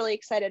coming. We're really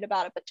excited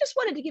about it. But just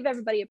wanted to give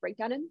everybody a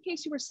breakdown in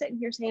case you were sitting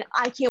here saying,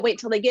 I can't wait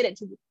till they get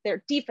into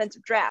their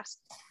defensive drafts.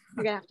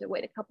 You're gonna have to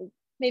wait a couple,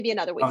 maybe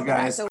another week. Oh,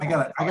 guys, I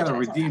gotta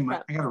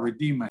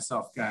redeem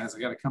myself, guys. I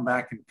gotta come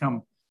back and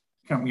come.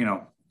 You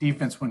know,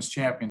 defense wins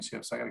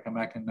championships. I gotta come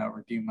back and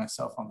redeem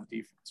myself on the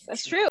defense.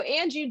 That's true.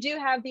 And you do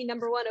have the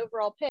number 1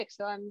 overall pick.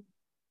 So I'm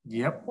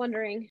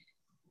wondering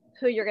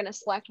who you're going to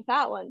select with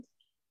that one.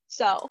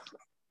 So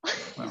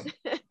well,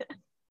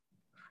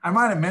 I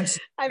might have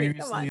mentioned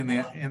previously in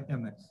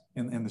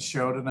the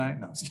show tonight.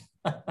 No.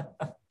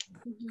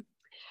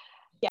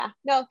 Yeah,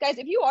 no, guys,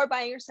 if you are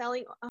buying or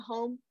selling a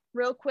home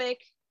real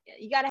quick,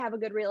 you got to have a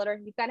good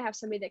realtor. You've got to have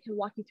somebody that can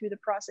walk you through the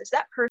process.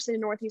 That person in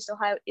Northeast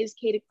Ohio is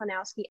Katie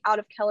Klonowski out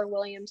of Keller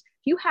Williams.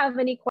 If you have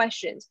any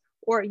questions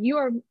or you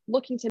are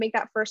looking to make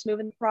that first move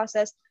in the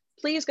process,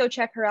 please go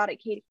check her out at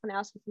Katie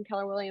Klonowski from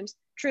Keller Williams.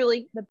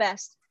 Truly the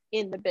best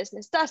in the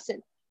business.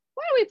 Dustin,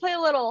 why don't we play a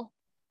little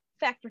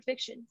fact or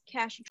fiction,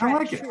 cash or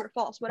trash, true or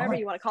false, whatever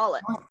you want to call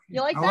it.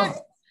 You like that?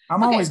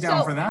 I'm always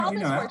down for that. How you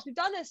this know works, we've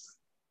done this.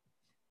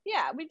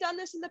 Yeah, we've done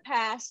this in the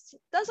past.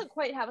 Doesn't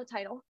quite have a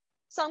title.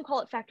 Some call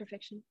it fact or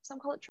fiction. Some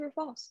call it true or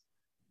false.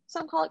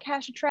 Some call it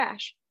cash or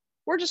trash.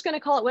 We're just going to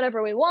call it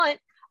whatever we want.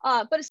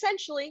 But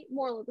essentially,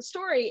 moral of the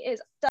story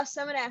is,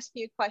 Dustin, I'm going to ask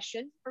you a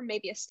question or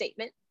maybe a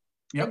statement.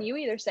 Yep. And you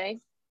either say,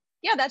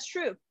 yeah, that's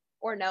true,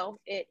 or no,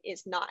 it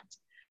is not.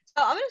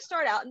 So I'm going to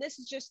start out, and this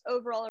is just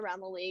overall around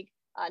the league,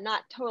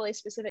 not totally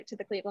specific to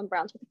the Cleveland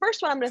Browns. But the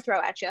first one I'm going to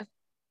throw at you.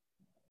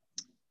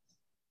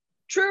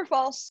 True or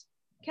false,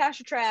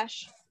 cash or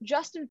trash,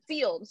 Justin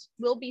Fields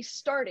will be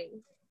starting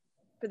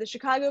for the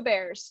Chicago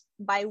Bears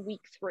by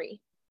week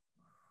 3.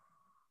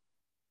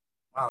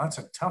 Wow, that's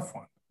a tough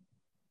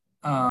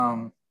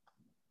one.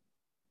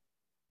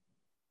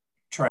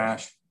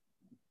 Trash.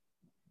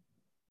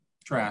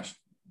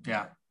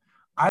 Yeah.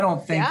 I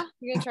don't think. Yeah,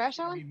 you're going to trash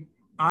that one?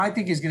 I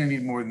think he's going to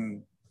need more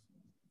than,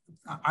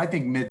 I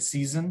think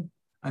mid-season.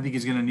 I think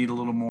he's going to need a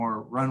little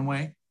more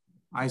runway.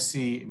 I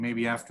see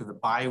maybe after the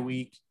bye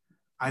week.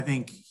 I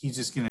think he's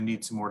just going to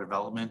need some more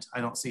development. I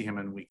don't see him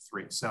in week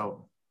 3.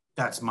 So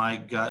that's my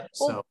gut.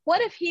 Well, so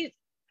what if he,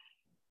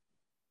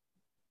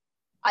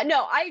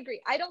 no, I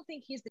agree. I don't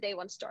think he's the day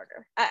one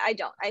starter. I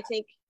don't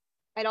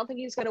think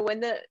he's going to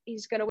win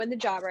the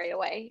job right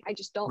away. I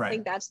just don't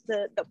think that's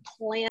the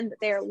plan that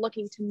they're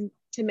looking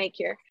to make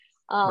here.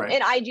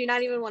 And I do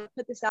not even want to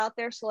put this out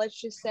there. So let's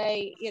just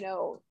say,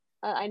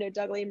 I know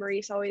Doug Lee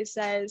Maurice always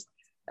says,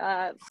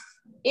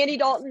 Andy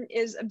Dalton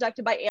is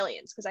abducted by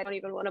aliens, because I don't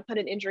even want to put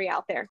an injury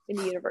out there in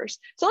the universe.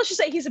 So let's just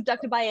say he's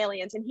abducted by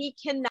aliens and he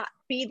cannot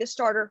be the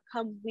starter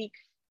come week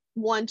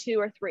 1, 2,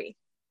 or 3.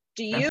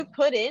 Do you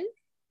put in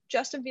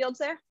Justin Fields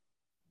there?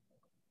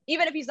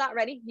 Even if he's not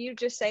ready, you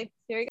just say,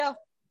 here you go.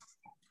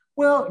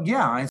 Well,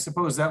 yeah, I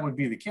suppose that would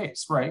be the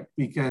case, right?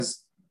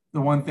 Because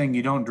the one thing,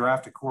 you don't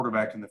draft a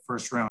quarterback in the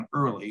first round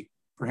early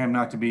for him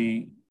not to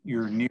be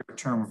your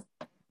near-term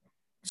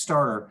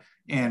starter.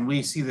 And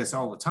we see this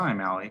all the time,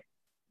 Allie.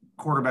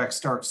 Quarterbacks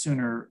start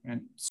sooner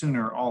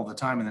all the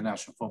time in the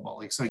National Football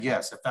League. So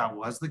yes, if that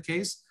was the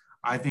case,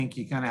 I think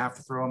you kind of have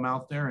to throw him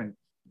out there, and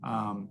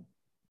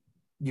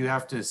you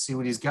have to see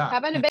what he's got.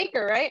 Happened to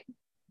Baker, right?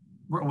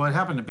 What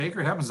happened to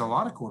Baker? It happens to a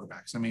lot of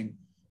quarterbacks. I mean,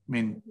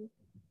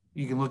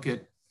 you can look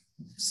at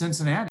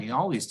Cincinnati,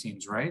 all these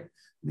teams, right?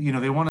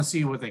 They want to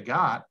see what they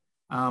got.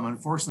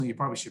 Unfortunately, you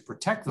probably should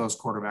protect those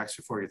quarterbacks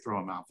before you throw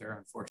them out there,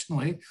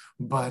 unfortunately.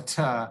 But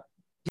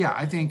yeah,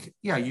 I think,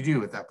 you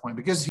do at that point,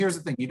 because here's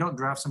the thing. You don't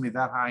draft somebody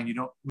that high and you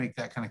don't make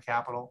that kind of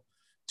capital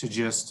to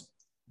just,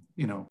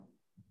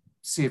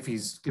 see if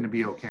he's going to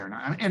be okay or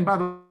not. And by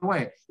the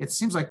way, it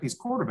seems like these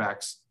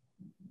quarterbacks,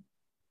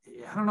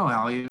 I don't know,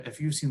 Allie, if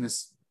you've seen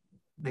this,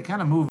 they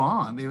kind of move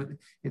on.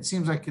 It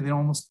seems like they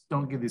almost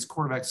don't give these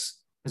quarterbacks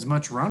as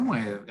much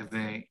runway as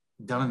they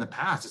done in the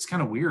past. It's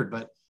kind of weird,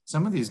 but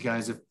some of these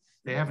guys,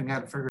 they haven't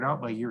got it figured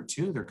out by year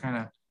 2, they're kind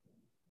of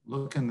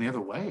looking the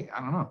other way.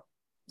 I don't know.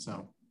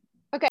 So.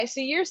 Okay,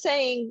 so you're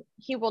saying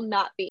he will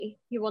not be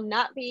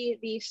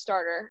the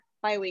starter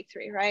by week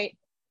 3, right?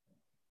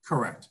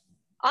 Correct.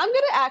 I'm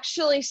going to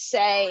actually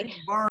say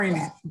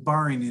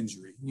barring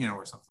injury,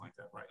 or something like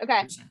that, right?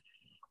 Okay.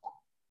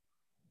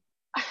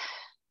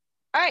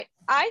 All right,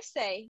 I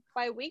say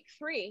by week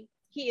 3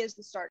 he is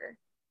the starter.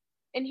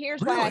 And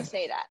here's why I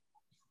say that.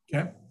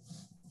 Okay.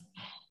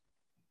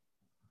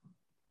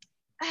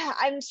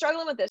 I'm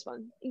struggling with this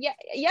one. Yeah,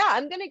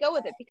 I'm going to go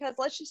with it because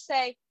let's just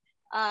say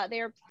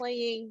they are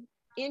playing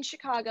in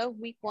Chicago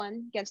week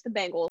 1 against the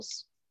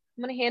Bengals.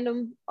 I'm going to hand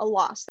them a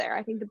loss there.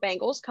 I think the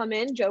Bengals come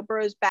in. Joe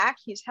Burrow's back.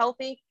 He's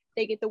healthy.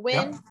 They get the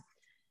win.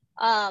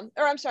 Yep.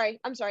 I'm sorry.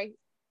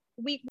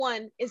 Week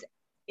 1 is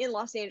in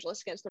Los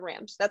Angeles against the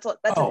Rams. That's an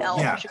L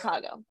for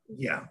Chicago.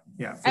 Yeah.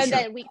 And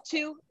then week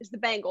 2 is the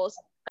Bengals.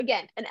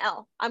 Again, an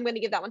L. I'm going to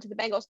give that one to the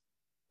Bengals.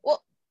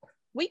 Well,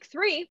 week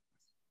 3,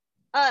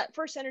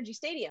 First Energy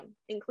Stadium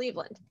in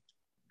Cleveland.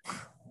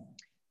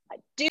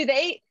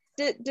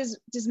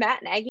 Does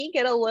Matt Nagy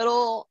get a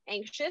little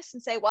anxious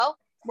and say, well,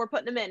 we're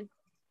putting them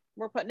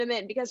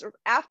in because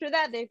after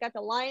that they've got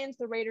the Lions,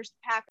 the Raiders, the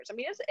Packers. I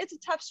mean, it's a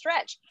tough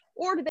stretch.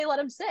 Or do they let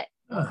them sit?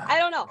 I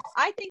don't know.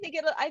 I think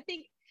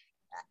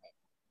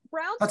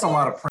Browns. That's fans, a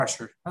lot of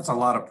pressure. That's a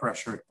lot of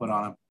pressure to put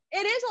on them.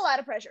 It is a lot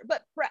of pressure,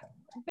 but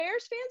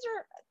Bears fans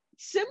are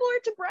similar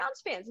to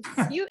Browns fans.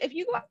 If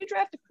you go out and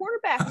draft a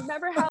quarterback,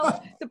 remember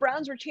how the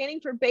Browns were chanting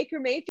for Baker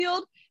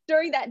Mayfield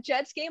during that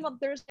Jets game on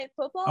Thursday Night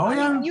Football? Oh,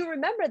 yeah. You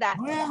remember that.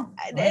 Oh,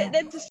 yeah.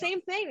 That's the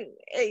same thing.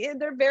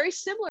 They're very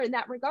similar in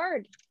that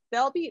regard.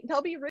 They'll be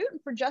rooting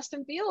for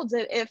Justin Fields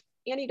if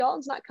Andy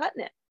Dalton's not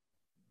cutting it.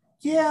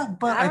 Yeah,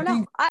 but I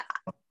don't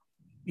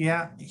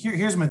know.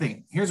 Here's my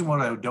thing. Here's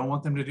what I don't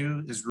want them to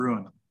do is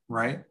ruin them,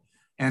 right?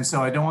 And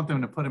so I don't want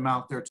them to put him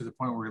out there to the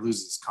point where he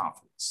loses his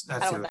confidence. I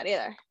don't want that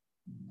either.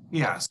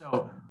 Yeah,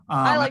 so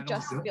I like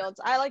Justin Fields.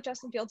 I like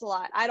Justin Fields a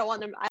lot. I don't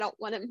want him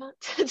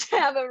to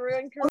have a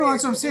ruined career. Well,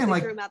 that's what I'm saying.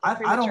 Like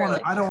I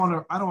don't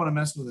want to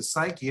mess with his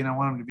psyche, and I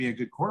want him to be a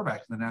good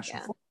quarterback in the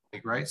National Football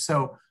League, right?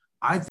 So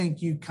I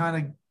think you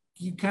kind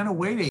of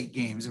wait 8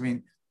 games. I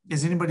mean,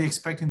 is anybody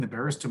expecting the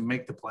Bears to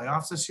make the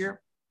playoffs this year?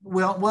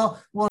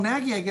 Well,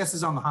 Nagy, I guess,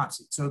 is on the hot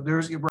seat. So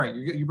you're right.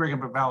 You bring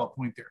up a valid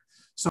point there.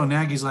 So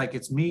Nagy's like,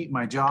 it's me,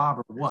 my job,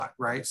 or what,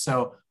 right?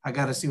 So I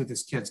got to see what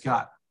this kid's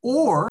got.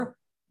 Or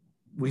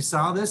we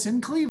saw this in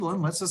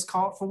Cleveland. Let's just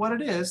call it for what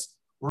it is.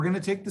 We're going to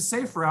take the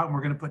safe route, and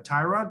we're going to put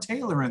Tyrod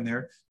Taylor in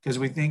there because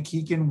we think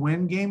he can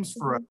win games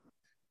for us.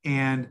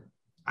 And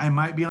I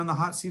might be on the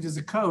hot seat as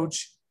a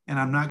coach, and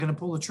I'm not going to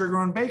pull the trigger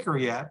on Baker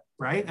yet,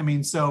 right? I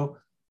mean, so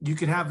you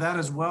could have that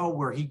as well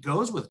where he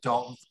goes with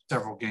Dalton for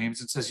several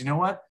games and says, you know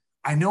what?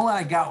 I know what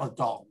I got with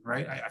Dalton,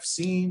 right? I've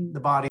seen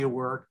the body of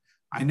work.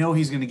 I know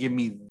he's going to give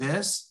me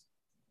this,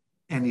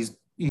 and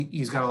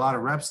he's got a lot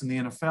of reps in the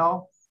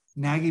NFL.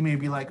 Nagy may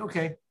be like,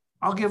 okay,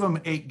 I'll give him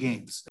 8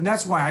 games. And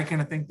that's why I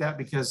kind of think that,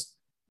 because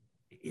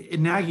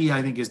Nagy,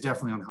 I think, is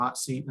definitely on the hot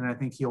seat, and I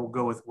think he'll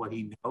go with what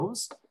he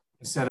knows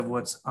instead of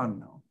what's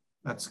unknown.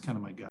 That's kind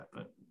of my gut.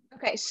 But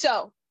okay,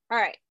 so, all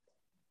right.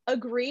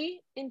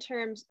 Agree in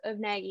terms of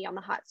Nagy on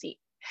the hot seat.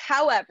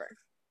 However,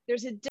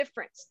 there's a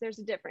difference.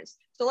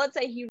 So let's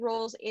say he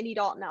rolls Andy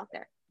Dalton out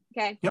there,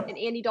 okay? Yep. And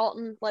Andy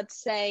Dalton,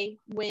 let's say,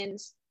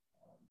 wins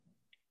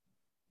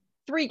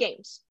 3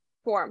 games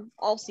for him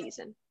all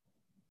season.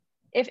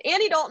 If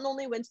Andy Dalton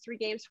only wins 3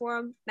 games for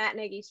him, Matt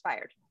Nagy's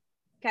fired,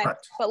 okay?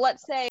 Correct. But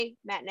let's say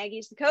Matt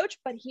Nagy's the coach,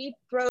 but he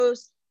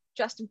throws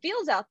Justin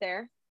Fields out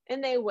there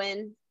and they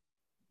win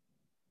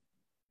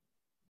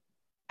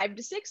 5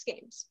 to 6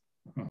 games.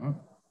 Mm-hmm.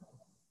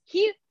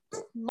 He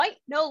might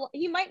not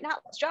lose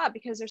his job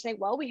because they're saying,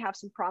 well, we have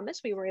some promise.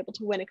 We were able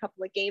to win a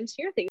couple of games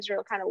here. Things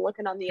are kind of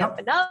looking on the up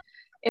and up.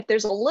 If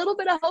there's a little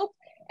bit of hope,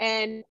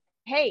 and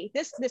hey,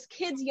 this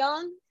kid's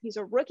young, he's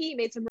a rookie,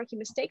 made some rookie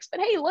mistakes,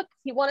 but hey, look,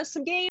 he won us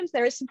some games.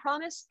 There is some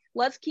promise.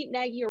 Let's keep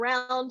Nagy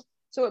around.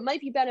 So it might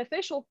be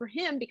beneficial for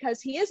him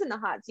because he is in the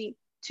hot seat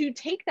to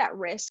take that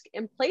risk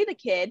and play the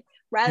kid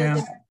rather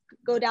than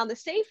go down the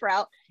safe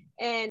route.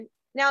 And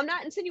now, I'm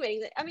not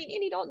insinuating that. I mean,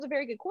 Andy Dalton's a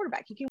very good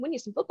quarterback. He can win you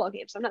some football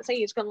games. I'm not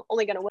saying he's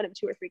only going to win him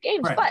 2 or 3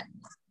 games, right. But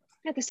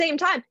at the same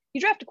time, you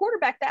draft a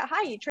quarterback that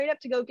high, you trade up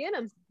to go get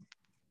him.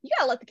 You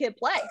got to let the kid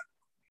play.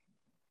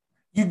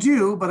 You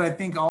do, but I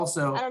think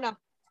also, I don't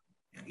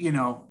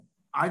know.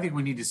 I think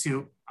we need to see.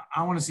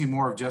 I want to see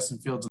more of Justin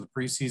Fields in the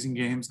preseason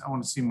games. I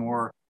want to see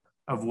more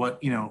of what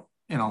in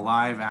a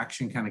live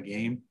action kind of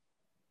game.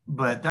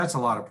 But that's a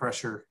lot of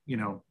pressure.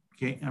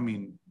 I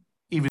mean,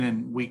 even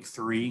in week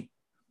 3.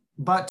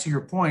 But to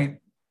your point,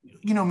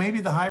 maybe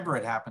the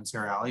hybrid happens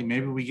here, Allie.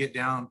 Maybe we get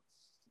down,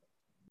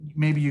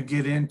 maybe you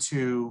get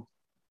into,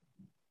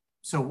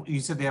 so you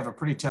said they have a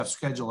pretty tough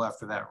schedule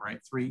after that, right?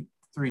 Three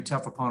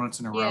tough opponents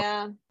in a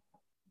row.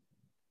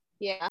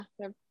 Yeah.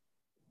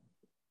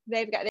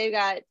 They've got,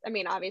 I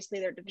mean,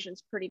 obviously their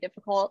division's pretty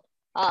difficult.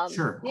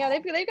 Sure. Yeah,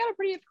 they've got a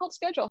pretty difficult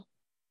schedule.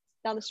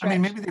 down the stretch. I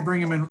mean, maybe they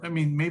bring him in. I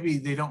mean, maybe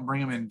they don't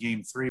bring him in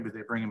game 3, but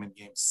they bring him in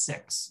game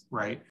 6,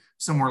 right?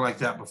 Somewhere like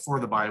that before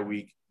the bye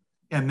week.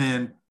 And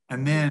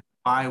then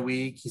bye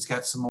week, he's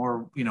got some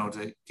more,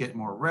 to get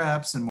more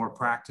reps and more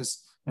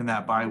practice in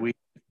that bye week.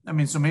 I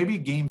mean, so maybe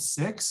game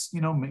 6,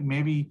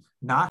 maybe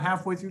not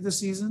halfway through the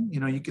season,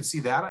 you could see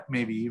that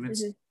maybe even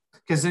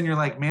because then you're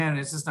like, man,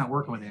 it's just not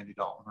working with Andy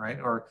Dalton, right?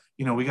 Or,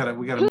 we got to.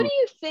 Who do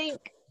you think?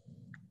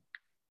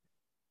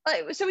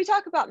 So we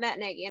talk about Matt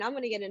Nagy, and I'm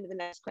going to get into the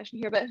next question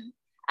here, but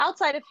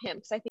outside of him,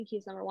 because I think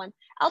he's number one,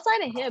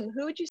 outside of him,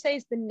 who would you say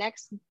is the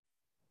next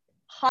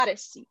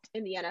hottest seat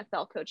in the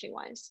NFL coaching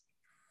wise?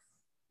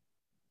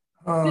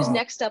 Who's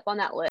next up on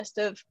that list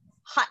of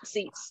hot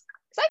seats?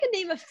 Because I can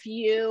name a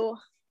few,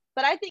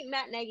 but I think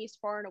Matt Nagy's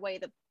far and away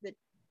the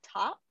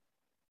top,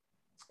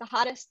 the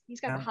hottest. He's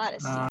got the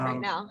hottest seat right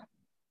now.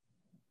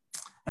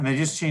 And they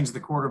just changed the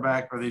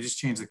quarterback, or they just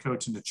changed the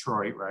coach in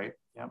Detroit, right?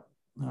 Yep.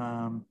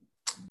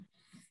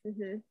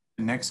 The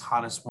next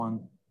hottest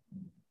one,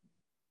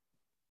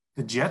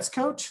 the Jets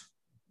coach?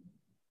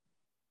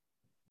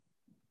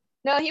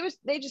 No,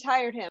 they just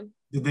hired him.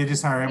 Did they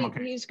just hire him?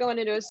 Okay. He's going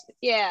into his,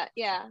 yeah.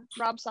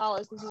 Rob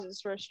Saleh, this is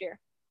his first year.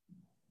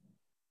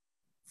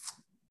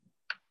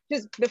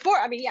 Because before,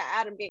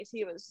 Adam Gase,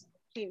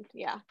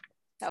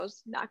 that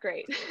was not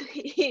great.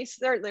 He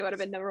certainly would have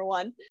been number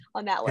one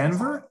on that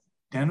list.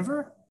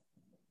 Denver?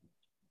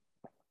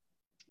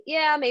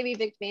 Yeah, maybe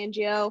Vic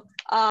Fangio.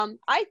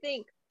 I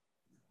think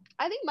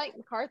Mike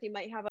McCarthy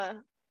might have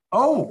a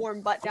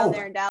warm butt down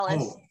there in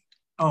Dallas.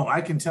 I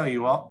can tell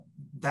you all.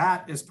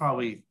 That is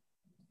probably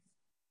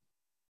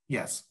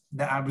yes.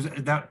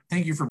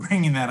 Thank you for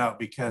bringing that up,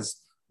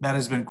 because that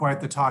has been quite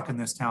the talk in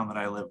this town that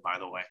I live, by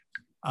the way.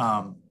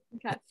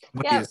 Okay.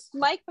 Yeah,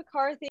 Mike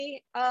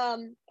McCarthy.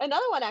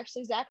 Another one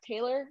actually, Zach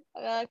Taylor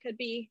could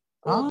be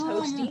a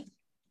little toasty. Yeah.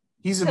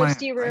 He's in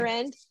toasty rear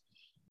right? end.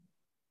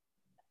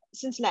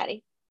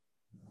 Cincinnati.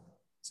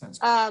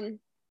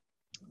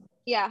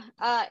 Yeah.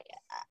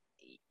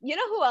 You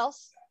know who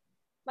else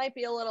might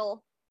be a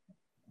little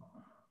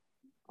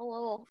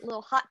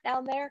hot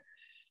down there?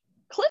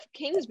 Cliff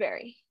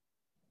Kingsbury.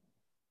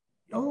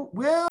 Oh,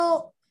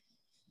 well,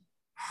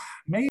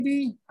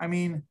 maybe. I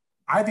mean,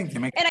 I think they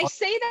make. And I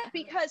say that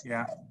because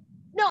I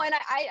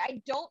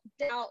don't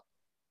doubt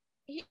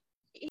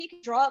he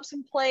can draw up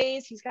some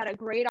plays. He's got a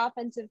great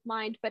offensive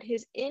mind, but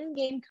his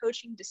in-game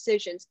coaching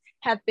decisions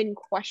have been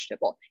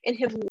questionable and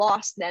have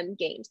lost them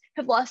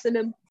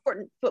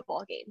important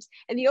football games.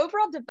 And the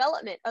overall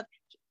development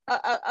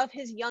of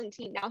his young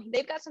team. Now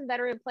they've got some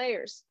veteran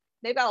players.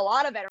 They've got a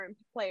lot of veteran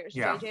players.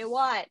 Yeah. J.J.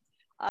 Watt,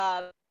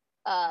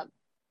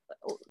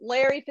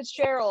 Larry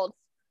Fitzgerald,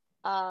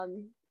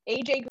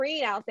 AJ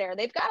Green out there.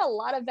 They've got a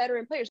lot of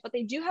veteran players, but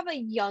they do have a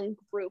young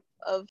group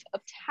of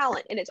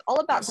talent, and it's all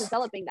about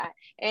developing that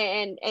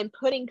and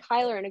putting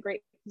Kyler in a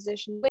great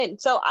position to win.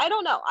 So I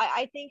don't know.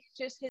 I think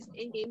just his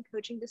in-game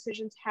coaching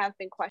decisions have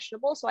been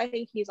questionable. So I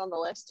think he's on the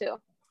list too.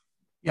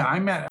 Yeah,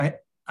 I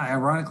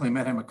ironically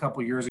met him a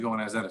couple years ago when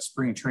I was at a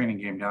spring training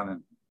game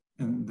down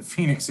in the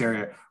Phoenix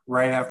area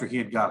right after he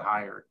had got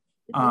hired.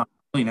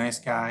 Really nice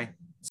guy.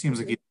 Seems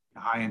like he's a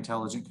high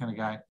intelligent kind of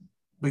guy.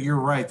 But you're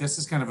right. This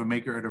is kind of a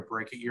make it or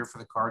break it year for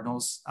the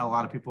Cardinals. A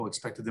lot of people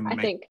expected them to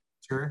make it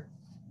this year.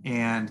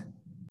 And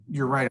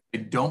you're right. If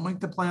they don't make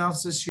the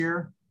playoffs this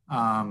year,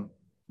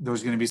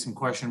 there's going to be some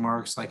question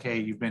marks like, hey,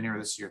 you've been here.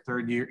 This is your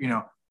third year.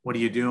 What are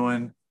you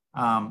doing?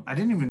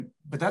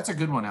 But that's a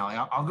good one, Allie.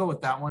 I'll go with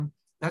that one.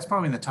 That's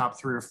probably in the top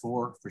 3 or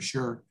 4 for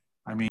sure.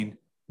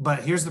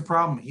 But here's the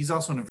problem. He's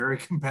also in a very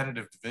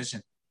competitive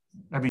division.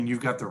 You've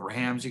got the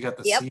Rams, you got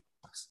the Seahawks.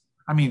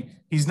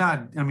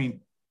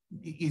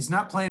 He's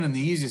not playing in the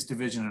easiest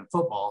division in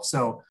football.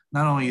 So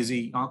not only is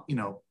he,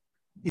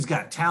 he's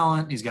got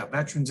talent, he's got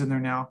veterans in there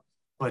now,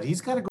 but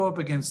he's got to go up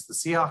against the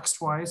Seahawks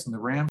twice and the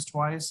Rams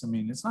twice.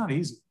 It's not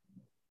easy.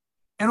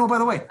 And by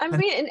the way, and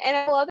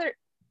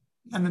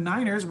the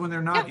Niners, when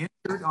they're not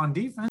injured on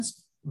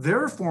defense,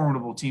 they're a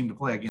formidable team to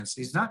play against.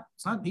 It's not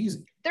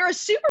easy. They're a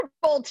Super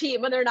Bowl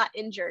team when they're not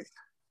injured.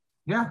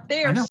 Yeah.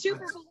 They are a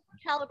Super Bowl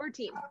caliber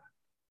team.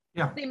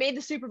 Yeah. They made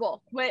the Super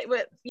Bowl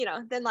with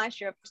then last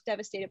year I was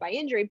devastated by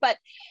injury. But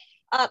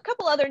a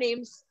couple other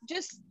names,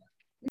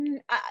 I'm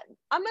going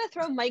to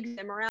throw Mike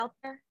Zimmer out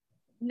there.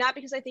 Not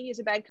because I think he's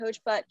a bad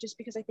coach, but just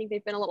because I think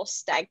they've been a little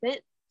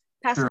stagnant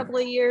past couple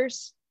of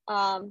years.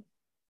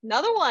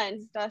 Another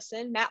one,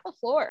 Dustin, Matt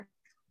LaFleur.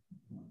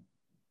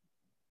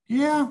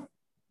 Yeah,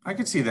 I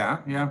could see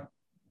that. Yeah.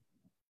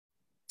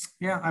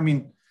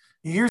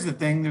 Here's the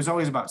thing. There's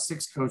always about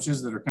 6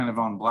 coaches that are kind of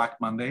on Black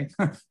Monday,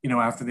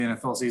 after the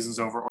NFL season's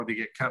over, or they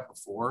get cut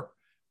before.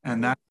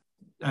 And I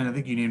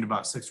think you named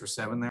about 6 or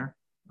 7 there.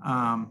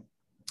 I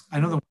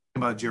know the one thing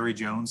about Jerry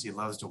Jones, he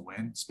loves to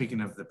win.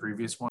 Speaking of the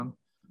previous one,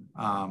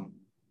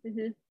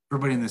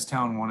 everybody in this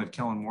town wanted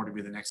Kellen Moore to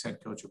be the next head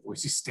coach of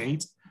Boise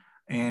State.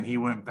 And he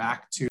went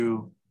back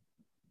to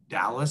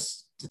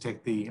Dallas to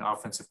take the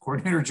offensive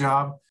coordinator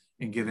job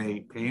and get a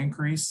pay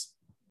increase.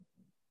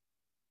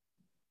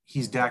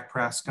 He's Dak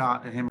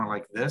Prescott and him are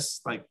like this.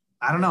 I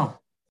don't know.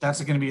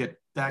 That's going to be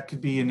that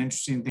could be an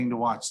interesting thing to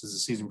watch as the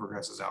season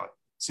progresses out.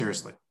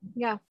 Seriously.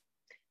 Yeah,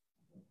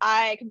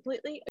 I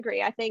completely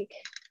agree. I think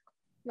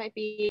might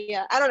be,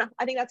 I don't know.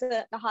 I think that's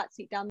the hot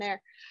seat down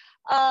there.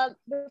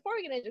 Before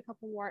we get into a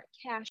couple more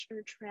cash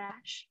or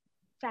trash,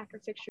 fact or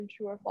fiction,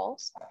 true or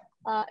false,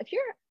 if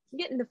you're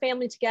getting the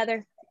family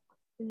together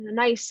in a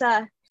nice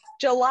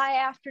July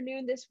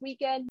afternoon this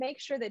weekend, make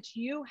sure that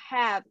you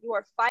have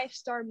your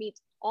 5-star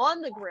meats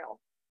on the grill.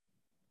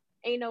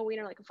 Ain't no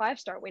wiener like a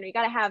 5-star wiener. You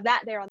got to have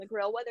that there on the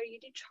grill, whether you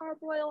do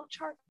charbroil,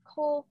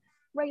 charcoal,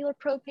 regular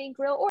propane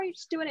grill, or you're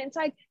just doing it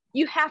inside.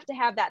 You have to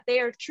have that. They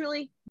are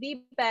truly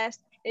the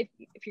best. If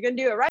you're going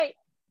to do it right,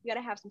 you got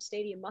to have some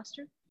Stadium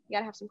mustard. You got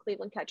to have some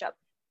Cleveland ketchup.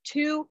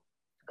 2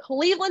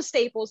 Cleveland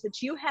staples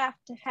that you have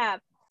to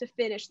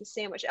finish the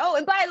sandwich. Oh,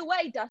 and by the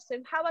way,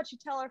 Dustin, how about you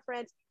tell our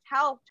friends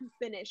how to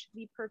finish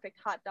the perfect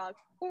hot dog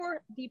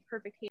or the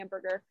perfect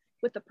hamburger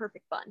with the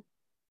perfect bun?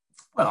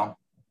 Well,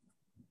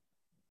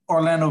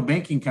 Orlando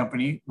Baking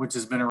Company, which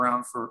has been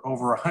around for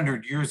over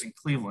 100 years in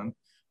Cleveland,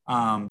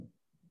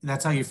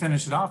 that's how you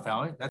finish it off,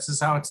 Allie. That's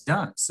just how it's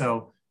done.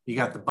 So you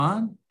got the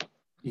bun,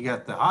 you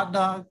got the hot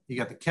dog, you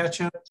got the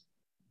ketchup,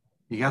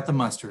 you got the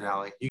mustard,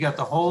 Allie. You got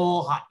the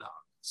whole hot dog.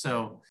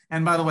 So,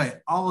 and by the way,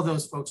 all of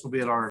those folks will be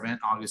at our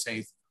event August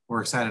 8th.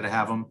 We're excited to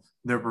have them.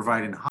 They're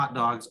providing hot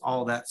dogs,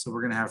 all that. So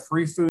we're going to have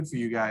free food for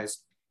you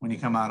guys when you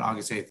come out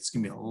August 8th. It's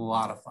going to be a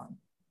lot of fun.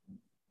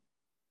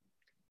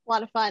 A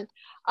lot of fun.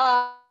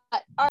 All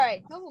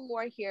right, a couple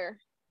more here.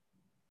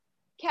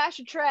 Cash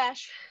or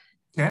trash.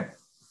 Okay.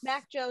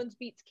 Mac Jones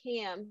beats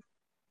Cam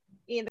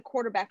in the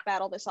quarterback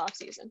battle this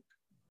offseason.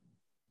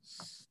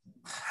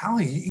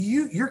 Hallie,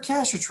 your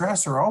cash or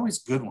trash are always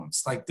good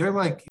ones. Like they're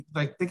like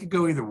they could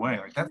go either way.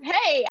 Like that.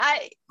 Hey,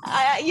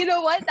 I you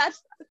know what?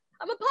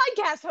 I'm a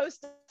podcast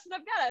host, and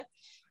I've got to.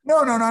 No.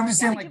 I'm just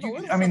saying, like,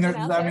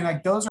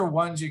 like those are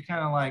ones you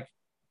kind of like.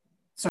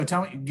 So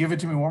give it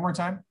to me one more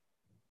time.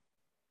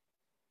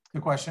 The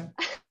question.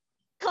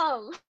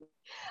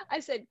 I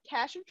said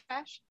cash or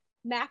trash.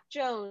 Mac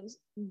Jones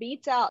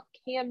beats out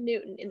Cam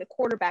Newton in the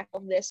quarterback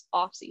of this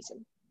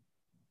offseason.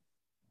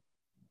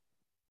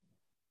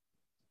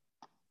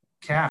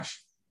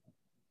 Cash.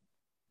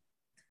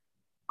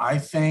 I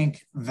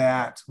think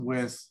that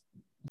with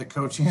the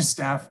coaching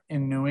staff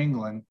in New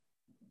England,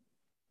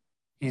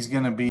 he's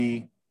going to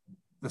be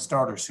the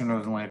starter sooner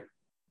than later.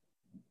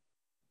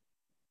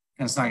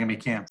 And it's not going to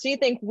be Cam. So you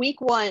think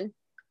week one,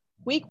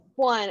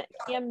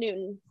 Cam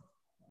Newton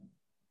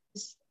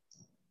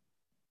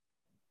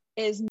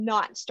is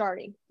not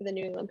starting for the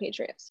New England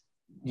Patriots?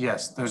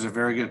 Yes, there's a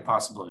very good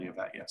possibility of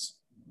that, yes.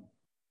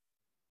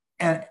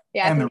 I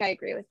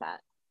agree with that.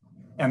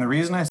 And the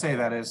reason I say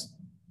that is,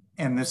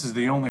 and this is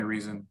the only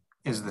reason,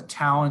 is the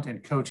talent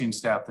and coaching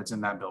staff that's in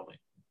that building.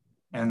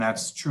 And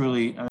that's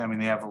truly, I mean,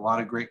 they have a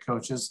lot of great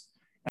coaches.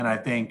 And I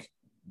think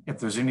if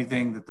there's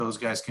anything that those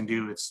guys can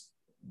do, it's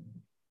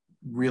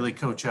really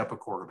coach up a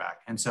quarterback.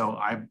 And so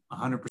I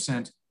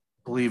 100%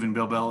 believe in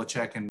Bill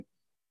Belichick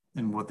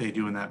and what they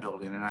do in that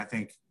building. And I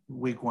think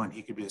week one,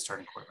 he could be the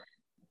starting quarterback.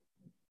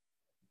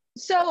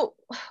 So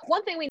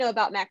one thing we know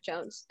about Mac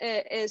Jones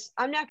is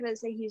I'm not going to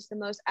say he's the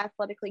most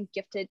athletically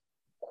gifted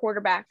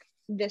quarterback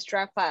this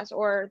draft class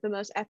or the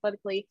most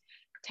athletically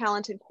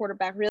talented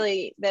quarterback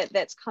really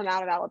that's come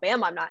out of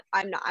Alabama.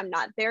 I'm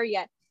not there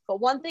yet.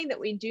 But one thing that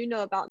we do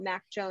know about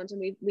Mac Jones,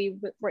 and we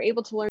were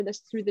able to learn this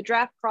through the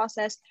draft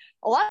process,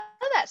 a lot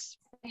of that's,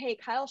 hey,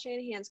 Kyle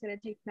Shanahan's going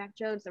to take Mac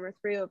Jones number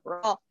 3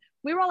 overall.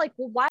 We were all like,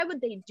 well, why would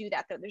they do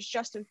that though? There's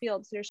Justin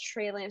Fields, there's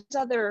Trey Lance,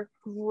 there's other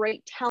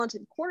great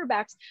talented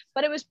quarterbacks,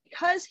 but it was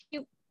because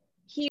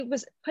he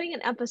was putting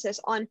an emphasis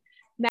on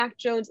Mac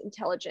Jones'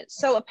 intelligence.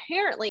 So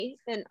apparently,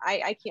 and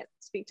I can't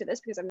speak to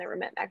this because I've never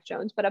met Mac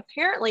Jones, but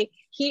apparently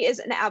he is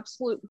an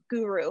absolute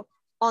guru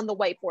on the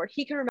whiteboard.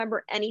 He can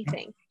remember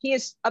anything. He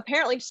is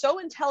apparently so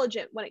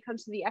intelligent when it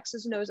comes to the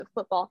X's and O's of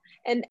football.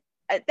 And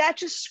that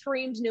just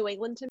screams New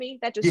England to me.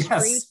 That just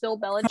screams Bill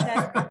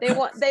Belichick. They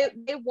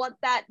want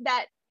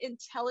that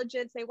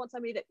intelligence. They want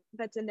somebody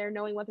that's in there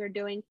knowing what they're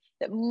doing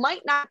that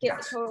might not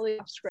get totally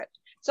off script.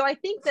 So I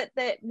think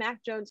that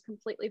Mac Jones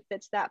completely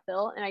fits that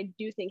bill, and I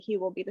do think he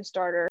will be the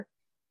starter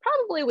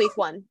probably week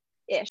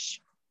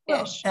 1-ish.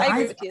 I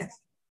agree with you.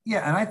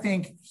 Yeah, and I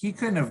think he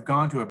couldn't have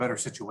gone to a better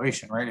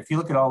situation, right? If you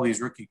look at all these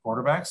rookie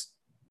quarterbacks,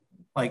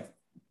 like,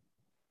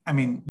 I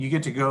mean, you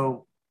get to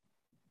go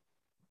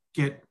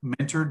get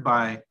mentored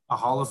by a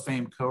Hall of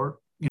Fame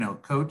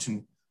coach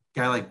and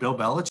guy like Bill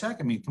Belichick.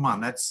 I mean, come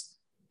on, that's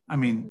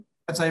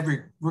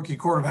every rookie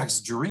quarterback's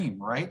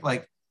dream, right?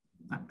 Like,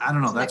 I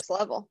don't know. That's next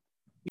level.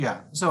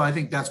 Yeah. So I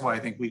think that's why I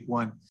think week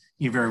 1,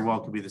 he very well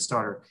could be the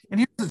starter. And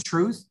here's the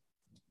truth.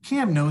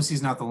 Cam knows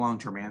he's not the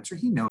long-term answer.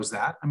 He knows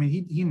that. I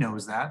mean, he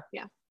knows that.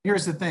 Yeah.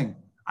 Here's the thing.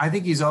 I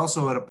think he's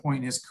also at a point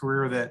in his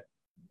career that,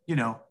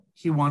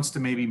 he wants to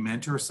maybe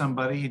mentor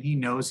somebody, and he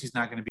knows he's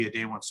not going to be a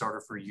day one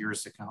starter for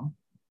years to come.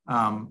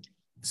 And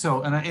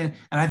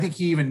I think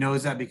he even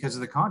knows that because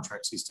of the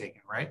contracts he's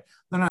taken, right?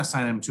 They're not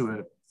signing him to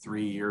a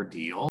 3-year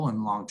deal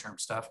and long-term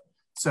stuff.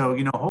 So,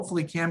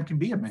 hopefully Cam can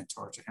be a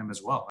mentor to him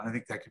as well. And I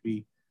think that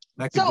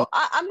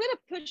I'm going to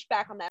push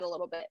back on that a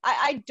little bit.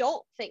 I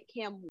don't think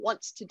Cam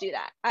wants to do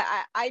that.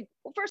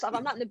 Well, first off,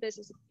 I'm not in the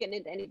business of getting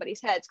into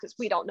anybody's heads because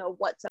we don't know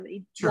what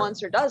somebody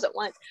wants or doesn't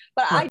want.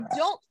 But I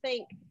don't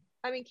think,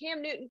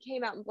 Cam Newton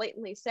came out and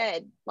blatantly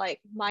said, like,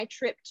 my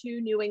trip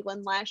to New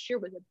England last year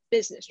was a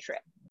business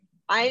trip.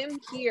 I am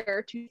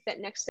here to take that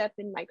next step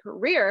in my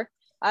career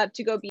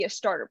to go be a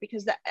starter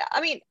because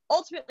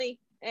ultimately,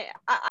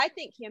 I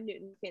think Cam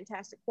Newton's a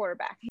fantastic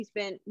quarterback. He's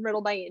been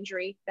riddled by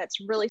injury. That's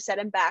really set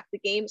him back. The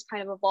game's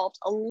kind of evolved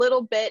a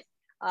little bit.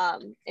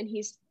 And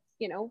he's,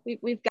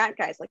 we've got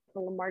guys like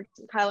Lamar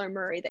and Kyler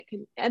Murray that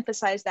can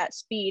emphasize that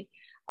speed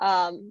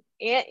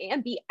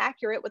and be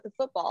accurate with the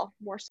football,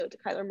 more so to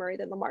Kyler Murray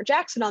than Lamar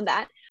Jackson on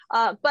that.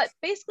 But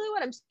basically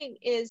what I'm saying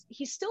is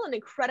he's still an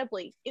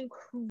incredibly,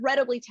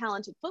 incredibly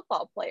talented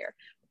football player.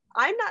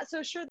 I'm not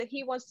so sure that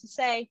he wants to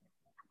say,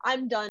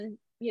 I'm done,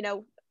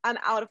 I'm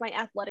out of my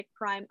athletic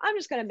prime. I'm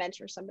just going to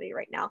mentor somebody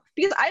right now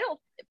because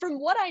from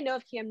what I know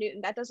of Cam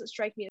Newton, that doesn't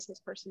strike me as his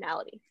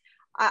personality.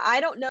 I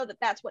don't know that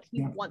that's what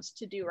he wants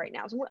to do right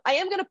now. So I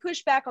am going to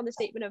push back on the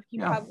statement of he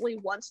probably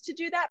wants to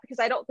do that because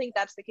I don't think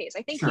that's the case.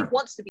 I think he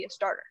wants to be a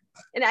starter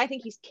and I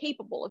think he's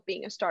capable of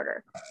being a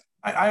starter.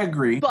 I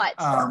agree. But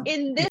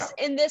in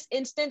this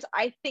instance,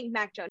 I think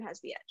Mac Jones has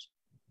the edge.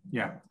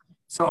 Yeah.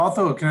 So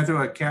can I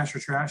throw a cash or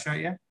trash at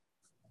you?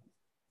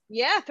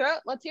 Yeah, throw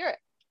it. Let's hear it.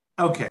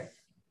 Okay.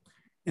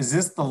 Is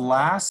this the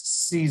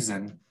last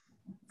season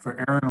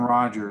for Aaron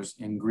Rodgers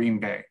in Green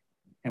Bay?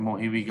 And will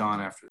he be gone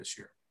after this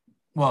year?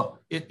 Well,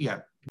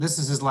 this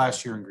is his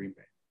last year in Green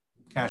Bay.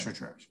 Cash or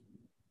trash?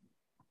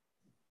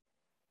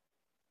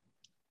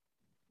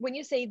 When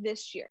you say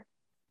this year.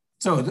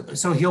 So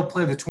he'll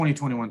play the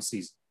 2021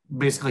 season.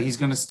 Basically, he's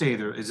going to stay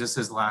there. Is this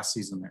his last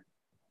season there?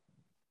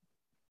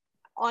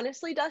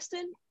 Honestly,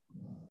 Dustin,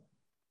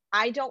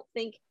 I don't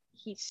think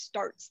he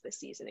starts the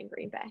season in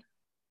Green Bay.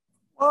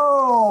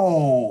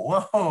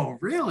 Whoa,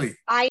 really?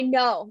 I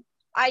know.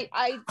 I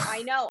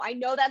know. I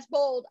know that's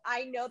bold.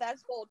 I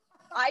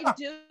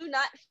do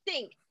not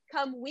think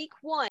come week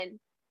 1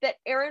 that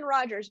Aaron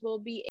Rodgers will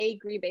be a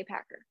Green Bay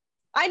Packer.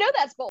 I know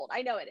that's bold.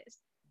 I know it is.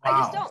 Wow. I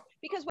just don't,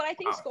 because what I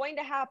think is going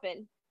to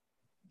happen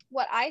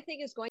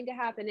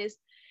is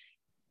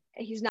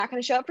he's not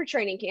going to show up for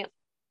training camp.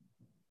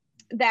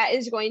 That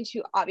is going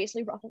to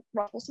obviously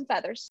ruffle some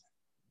feathers.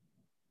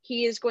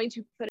 He is going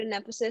to put an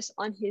emphasis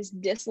on his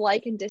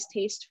dislike and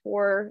distaste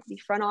for the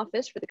front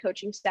office, for the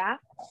coaching staff,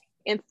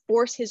 and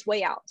force his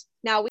way out.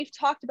 Now, we've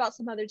talked about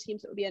some other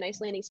teams that would be a nice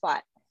landing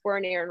spot for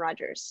an Aaron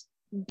Rodgers.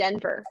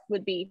 Denver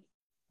would be,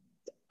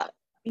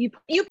 you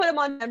put him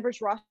on Denver's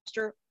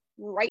roster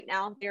right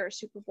now, they're a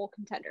Super Bowl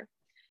contender.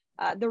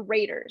 The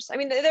Raiders.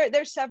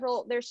 There's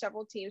several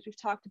teams. We've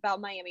talked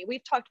about Miami.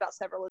 We've talked about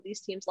several of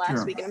these teams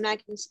last week, and I'm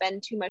not going to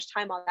spend too much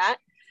time on that.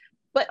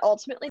 But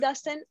ultimately,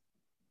 Dustin,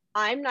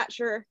 I'm not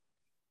sure.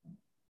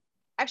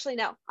 Actually,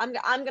 no, I'm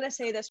going to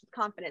say this with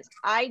confidence.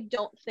 I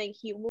don't think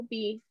he will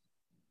be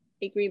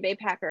a Green Bay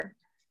Packer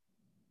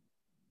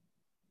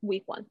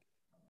week 1.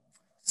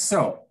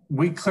 So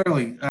we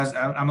clearly,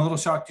 I'm a little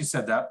shocked you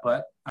said that,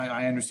 but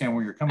I understand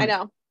where you're coming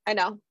from. I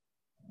know.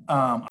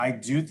 I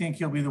do think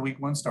he'll be the week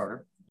 1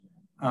 starter.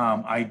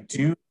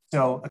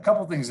 So a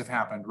couple things have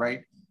happened,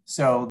 right?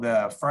 So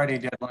the Friday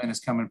deadline is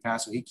coming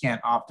past, so he can't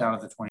opt out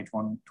of the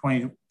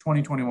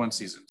 2021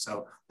 season.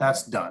 So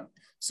that's done.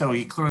 So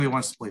he clearly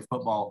wants to play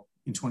football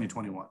in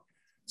 2021.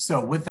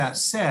 So with that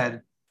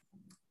said,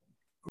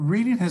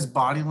 reading his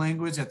body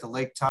language at the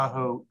Lake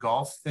Tahoe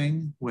golf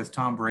thing with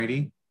Tom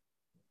Brady,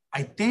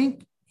 I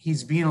think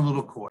he's being a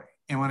little coy.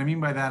 And what I mean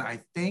by that,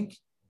 I think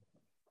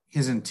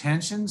his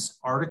intentions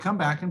are to come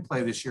back and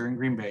play this year in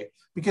Green Bay.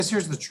 Because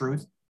here's the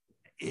truth.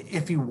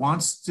 If he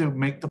wants to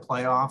make the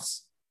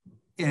playoffs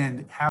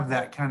and have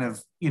that kind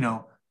of,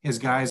 his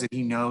guys that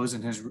he knows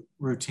and his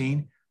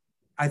routine,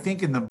 I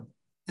think in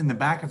the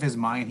back of his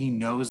mind, he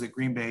knows that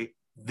Green Bay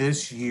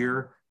this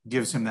year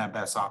gives him that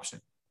best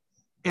option.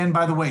 And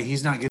by the way,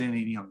 he's not getting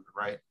any younger,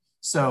 right?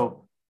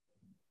 So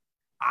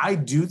I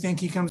do think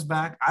he comes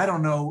back. I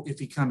don't know if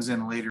he comes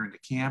in later into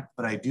camp,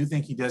 but I do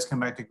think he does come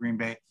back to Green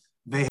Bay.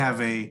 They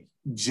have a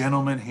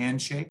gentleman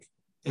handshake,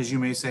 as you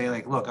may say,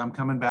 like, look, I'm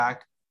coming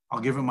back. I'll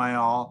give it my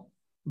all.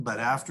 But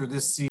after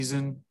this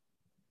season,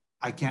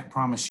 I can't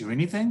promise you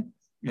anything.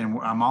 And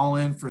I'm all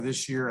in for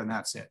this year, and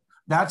that's it.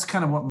 That's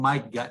kind of what my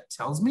gut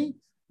tells me.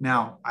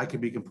 Now, I could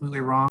be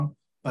completely wrong,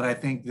 but I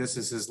think this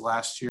is his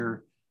last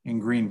year in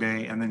Green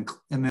Bay. And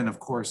then of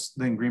course,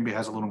 then Green Bay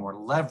has a little more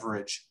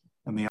leverage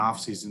in the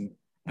offseason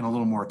and a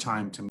little more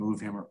time to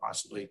move him or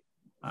possibly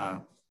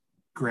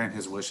grant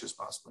his wishes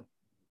possibly.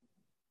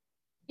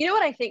 You know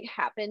what I think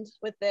happened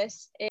with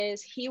this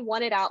is he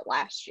wanted out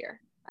last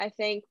year. I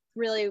think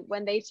really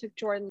when they took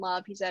Jordan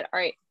Love, he said, all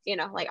right,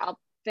 I'll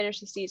finish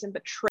the season,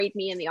 but trade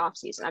me in the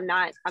offseason.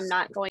 I'm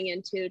not going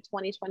into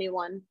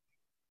 2021,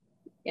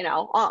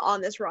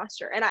 on this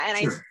roster. And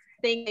I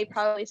think they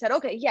probably said,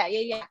 okay,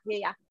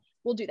 yeah.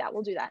 We'll do that.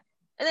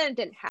 And then it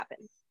didn't happen.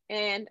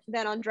 And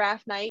then on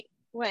draft night,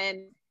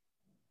 when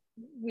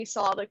we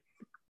saw the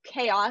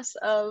chaos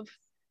of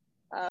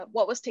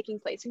what was taking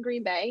place in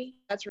Green Bay.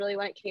 That's really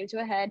when it came to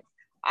a head.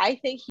 I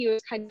think he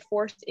was kind of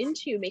forced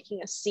into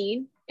making a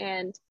scene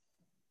and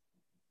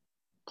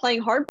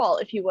playing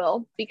hardball, if you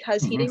will,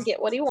 because he didn't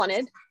get what he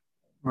wanted.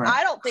 Right.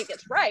 I don't think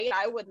it's right.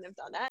 I wouldn't have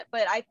done that,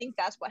 but I think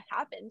that's what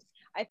happened.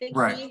 I think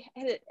he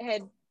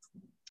had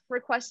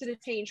requested a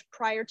change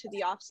prior to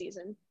the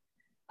offseason.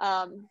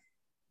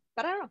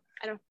 But I don't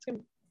know. It's gonna,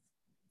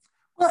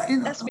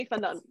 that's gonna be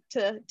fun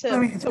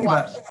to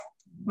watch.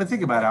 But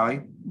think about it,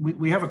 Allie.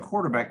 We have a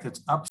quarterback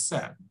that's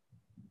upset,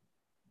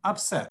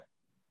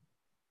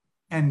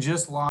 and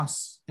just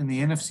lost in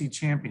the NFC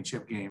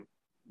Championship game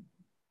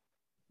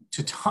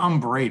to Tom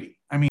Brady.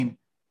 I mean,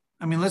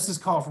 let's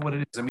just call it for what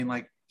it is. I mean,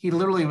 like, he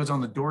literally was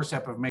on the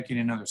doorstep of making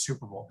another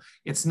Super Bowl.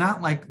 It's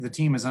not like the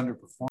team is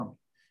underperforming,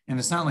 and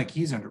it's not like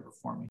he's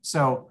underperforming.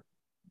 So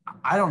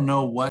I don't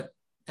know what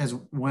has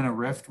went a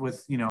rift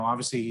with,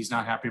 obviously he's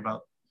not happy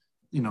about,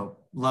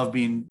 Love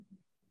being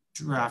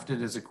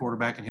drafted as a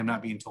quarterback and him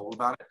not being told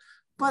about it.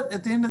 But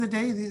at the end of the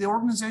day, the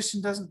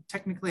organization doesn't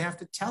technically have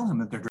to tell him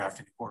that they're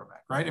drafting a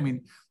quarterback, right? I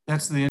mean,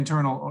 that's the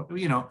internal,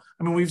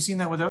 we've seen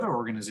that with other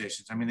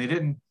organizations. I mean, they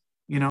didn't,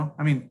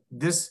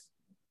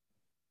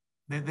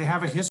 they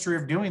have a history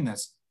of doing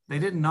this. They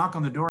didn't knock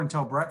on the door and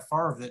tell Brett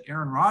Favre that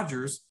Aaron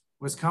Rodgers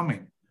was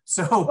coming.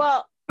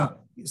 So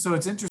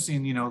it's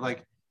interesting,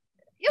 like.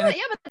 Yeah,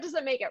 but that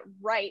doesn't make it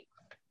right.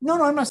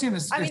 No, I'm not saying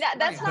this. I mean,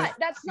 that's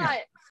not.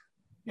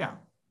 Yeah.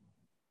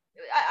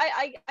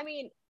 I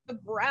mean, the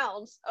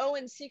Browns,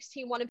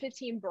 0-16,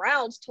 1-15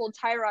 Browns told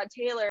Tyrod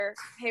Taylor,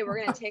 hey, we're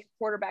going to take a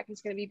quarterback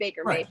who's going to be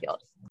Baker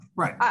Mayfield.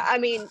 Right. I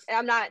mean,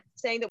 I'm not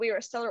saying that we were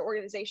a stellar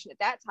organization at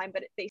that time,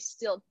 but they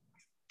still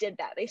did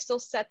that. They still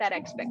set that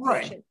expectation.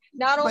 Right.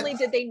 Not only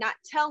did they not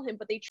tell him,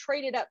 but they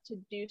traded up to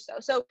do so.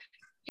 So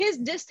his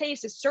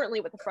distaste is certainly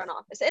with the front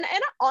office. And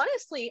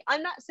honestly,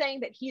 I'm not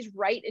saying that he's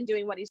right in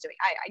doing what he's doing.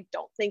 I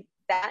don't think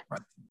that.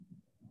 Right.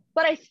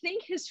 But I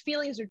think his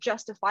feelings are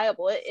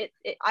justifiable.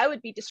 I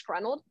would be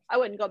disgruntled. I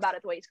wouldn't go about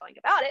it the way he's going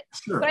about it.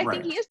 Sure, but I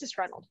think he is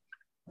disgruntled.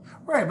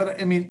 Right. But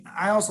I mean,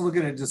 I also look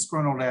at it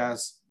disgruntled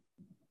as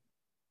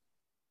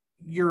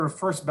you're a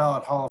first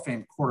ballot Hall of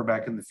Fame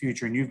quarterback in the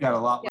future, and you've got a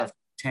lot left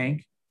to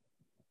tank.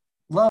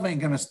 Love ain't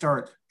going to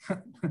start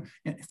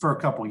for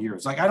a couple of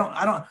years. Like, I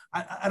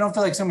don't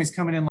feel like somebody's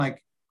coming in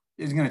like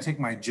is going to take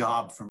my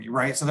job from me.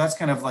 Right. So that's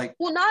kind of like,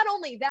 well, not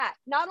only that,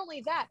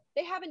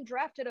 they haven't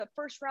drafted a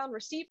first round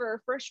receiver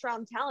or first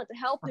round talent to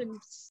help him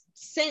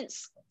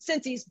since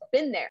he's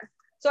been there.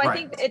 So I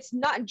think it's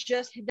not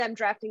just them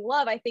drafting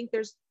Love. I think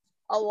there's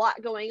a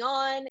lot going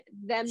on,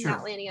 them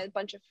not landing a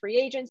bunch of free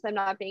agents, them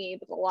not being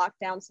able to lock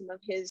down some of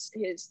his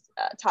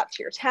top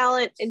tier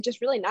talent, and just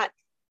really not.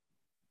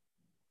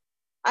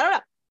 I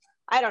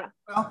don't know.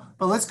 Well,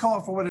 but let's call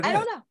it for what it is. I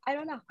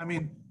don't know. I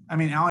mean,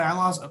 Allie,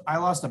 I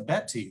lost a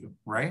bet to you,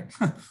 right?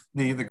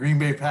 the Green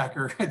Bay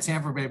Packer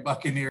Tampa Bay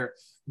Buccaneer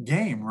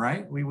game,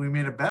 right? We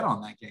made a bet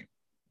on that game.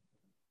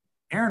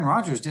 Aaron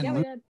Rodgers didn't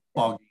lose the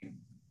football game.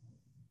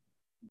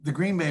 The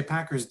Green Bay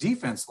Packers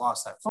defense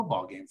lost that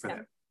football game for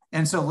them.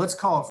 And so let's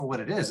call it for what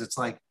it is. It's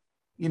like,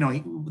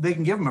 they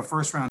can give him a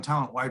first round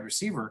talent wide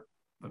receiver,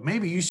 but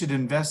maybe you should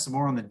invest some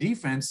more on the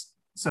defense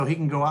so he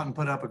can go out and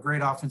put up a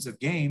great offensive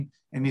game,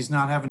 and he's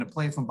not having to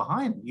play from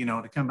behind,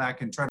 to come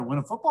back and try to win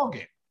a football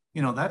game.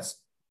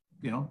 That's,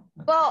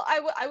 Well,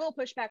 I will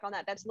push back on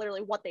that. That's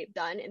literally what they've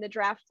done in the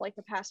draft, like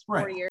the past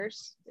 4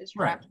 years, is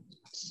draft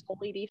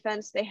solely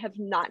defense. They have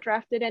not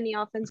drafted any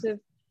offensive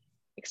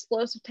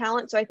explosive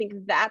talent. So I think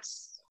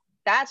that's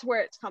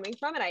where it's coming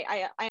from. And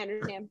I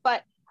understand,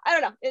 but I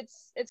don't know.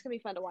 It's going to be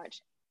fun to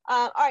watch.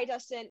 All right,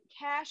 Dustin,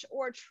 cash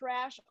or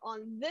trash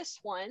on this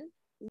one.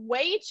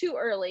 Way too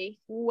early.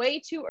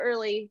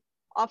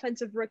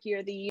 Offensive Rookie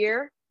of the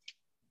Year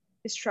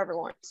is Trevor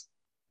Lawrence.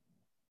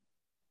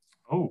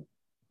 Oh.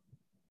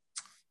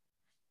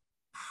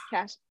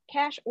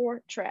 Cash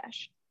or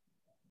trash?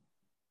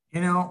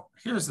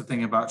 Here's the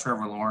thing about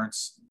Trevor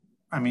Lawrence.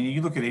 I mean,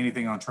 you look at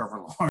anything on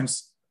Trevor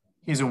Lawrence,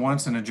 he's a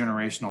once in a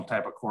generational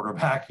type of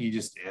quarterback. He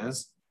just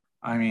is.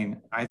 I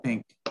mean, I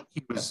think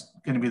he was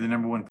going to be the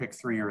number one pick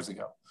 3 years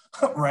ago,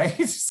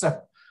 right?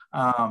 So,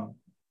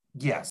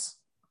 yes,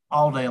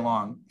 all day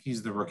long,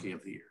 he's the Rookie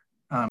of the Year.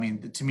 I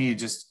mean, to me,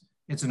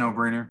 it's a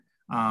no-brainer.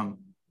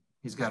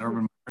 He's got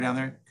Urban Meyer down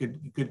there,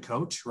 good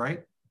coach,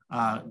 right?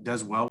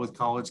 Does well with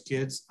college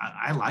kids.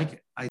 I like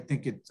it. I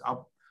think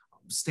I'll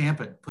stamp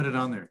it, put it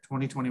on there.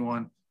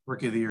 2021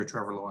 Rookie of the Year,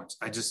 Trevor Lawrence.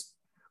 I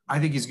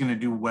think he's going to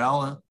do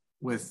well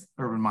with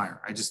Urban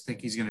Meyer. I just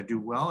think he's going to do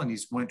well, and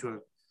he's went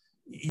to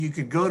you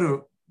could go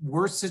to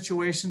worse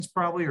situations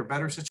probably or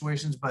better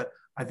situations, but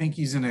I think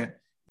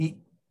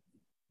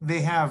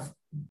they have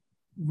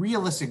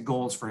realistic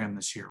goals for him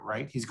this year,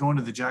 right? He's going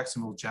to the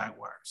Jacksonville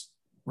Jaguars,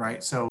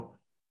 right? So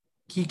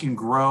he can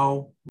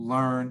grow,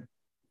 learn,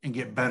 and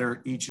get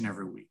better each and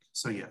every week.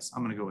 So yes,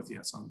 I'm going to go with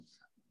yes on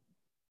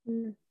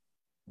that.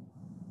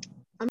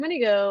 I'm going to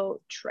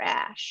go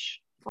trash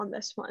on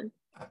this one.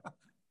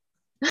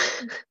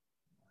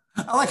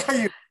 I like how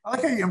you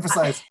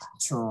emphasize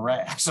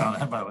trash on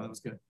that, by the way. That was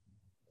good.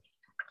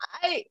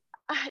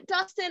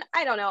 Dustin,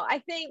 I don't know. I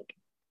think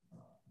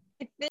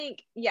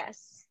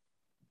yes,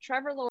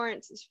 Trevor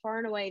Lawrence is far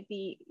and away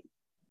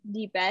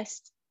the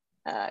best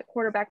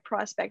quarterback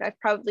prospect I've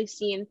probably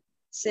seen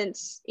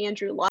since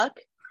Andrew Luck.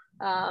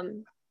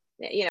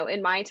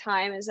 In my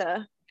time as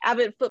a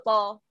avid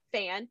football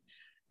fan.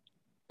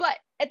 But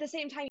at the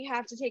same time, you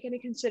have to take into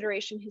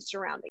consideration his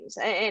surroundings.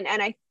 And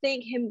I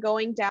think him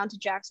going down to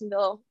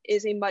Jacksonville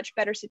is a much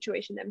better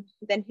situation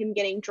than him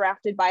getting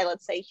drafted by,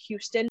 let's say,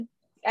 Houston,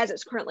 as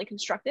it's currently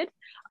constructed.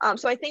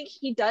 So I think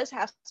he does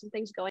have some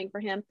things going for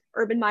him.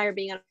 Urban Meyer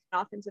being an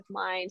offensive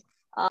mind.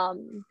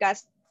 You've got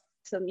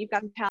some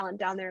talent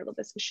down there.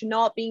 Laviska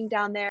Shenault being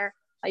down there.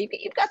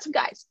 You've got some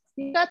guys.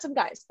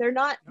 They're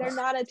not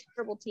a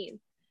terrible team.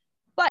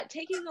 But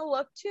taking a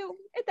look too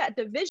at that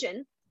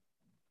division,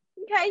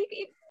 okay,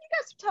 you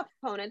got some tough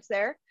opponents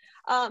there.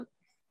 I'm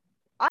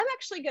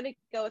actually going to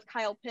go with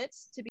Kyle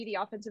Pitts to be the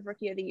offensive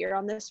rookie of the year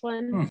on this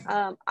one.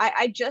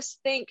 I just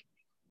think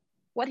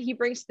what he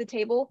brings to the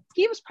table,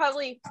 he was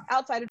probably,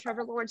 outside of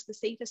Trevor Lawrence, the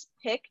safest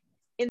pick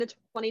in the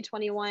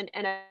 2021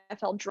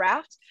 NFL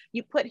draft.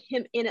 You put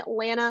him in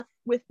Atlanta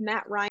with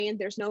Matt Ryan.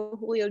 There's no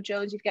Julio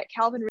Jones. You've got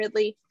Calvin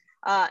Ridley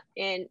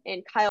and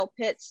Kyle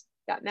Pitts.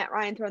 Got Matt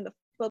Ryan throwing the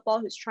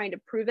football, who's trying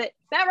to prove it.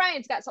 Matt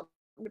Ryan's got something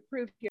to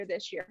prove here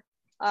this year.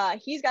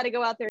 He's got to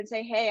go out there and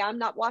say, hey, I'm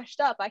not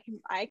washed up. I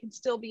can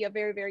still be a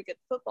very, very good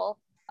football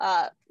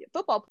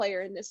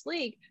player in this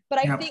league. But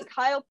I think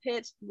Kyle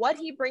Pitts, what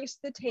he brings to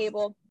the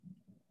table,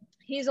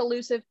 he's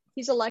elusive,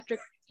 he's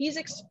electric, he's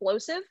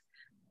explosive,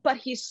 but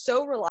he's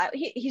so reliable.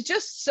 He's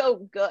just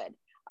so good.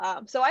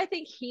 So I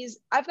think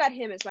I've got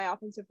him as my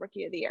offensive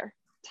rookie of the year,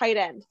 tight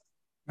end.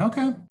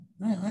 Okay.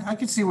 I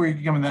can see where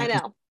you're coming. That I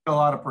know. A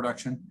lot of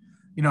production.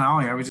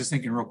 Ali, I was just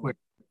thinking real quick,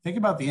 think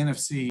about the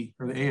NFC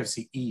or the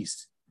AFC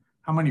East.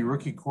 How many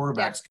rookie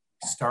quarterbacks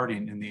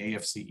starting in the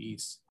AFC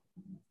East?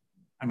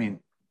 I mean,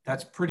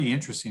 that's pretty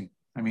interesting.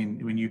 I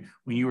mean, when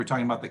you were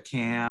talking about the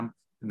Cam,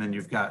 and then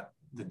you've got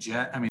the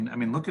Jet. I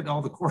mean, look at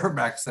all the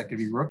quarterbacks that could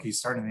be rookies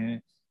starting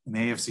in the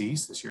AFC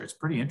East this year. It's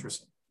pretty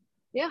interesting.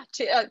 Yeah,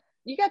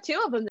 you got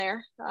two of them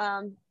there.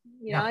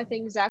 I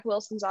think Zach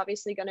Wilson's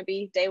obviously going to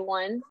be day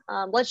one.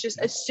 Let's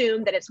just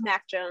assume that it's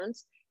Mac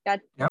Jones. Got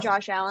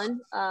Josh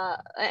Allen.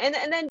 And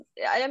then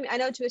I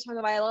know Tua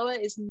Tagovailoa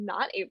is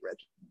not a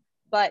rookie,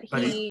 but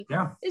he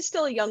is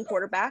still a young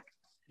quarterback.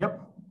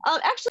 Yep.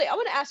 Actually, I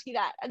want to ask you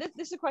that.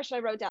 This is a question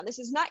I wrote down. This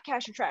is not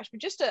cash or trash,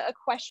 but just a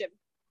question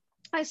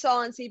I saw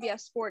on CBS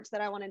Sports that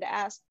I wanted to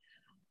ask.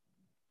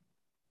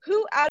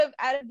 Who out of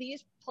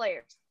these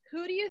players,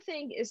 who do you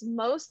think is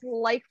most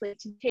likely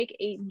to take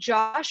a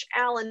Josh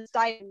Allen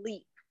style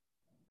leap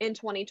in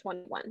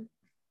 2021?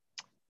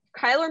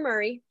 Kyler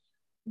Murray,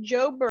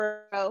 Joe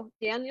Burrow,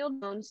 Daniel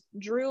Jones,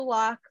 Drew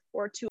Lock,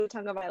 or Tua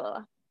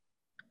Tagovailoa?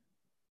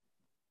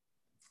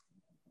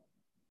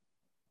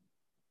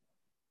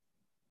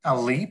 A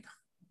leap?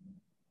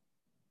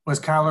 Was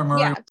Kyler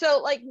Murray?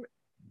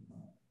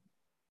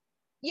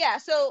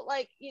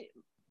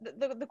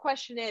 The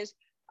question is,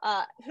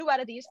 who out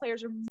of these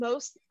players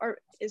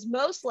is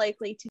most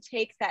likely to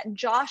take that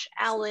Josh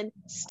Allen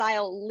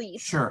style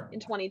leap in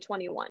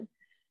 2021?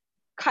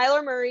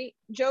 Kyler Murray,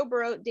 Joe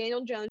Burrow,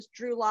 Daniel Jones,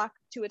 Drew Lock,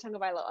 Tua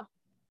Tagovailoa.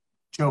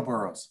 Joe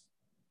Burrows.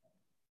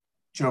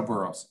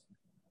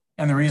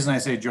 And the reason I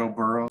say Joe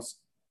Burrows,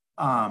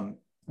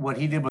 what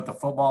he did with the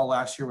football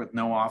last year with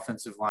no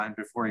offensive line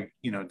before he,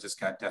 just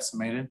got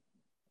decimated.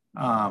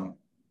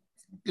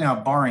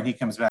 Barring he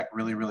comes back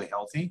really, really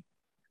healthy,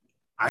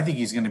 I think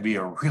he's going to be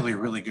a really,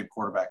 really good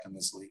quarterback in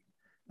this league.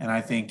 And I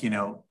think, he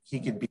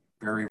could be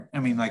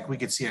we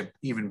could see an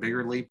even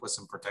bigger leap with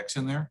some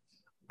protection there.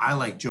 I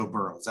like Joe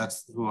Burrows.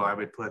 That's who I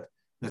would put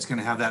that's going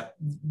to have that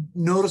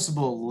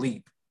noticeable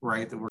leap,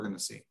 right, that we're going to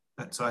see.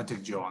 So I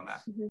took Joe on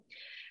that. Mm-hmm.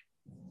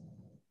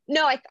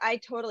 No, I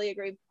totally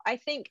agree. I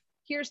think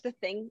here's the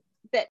thing,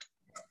 that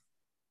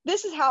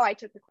this is how I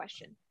took the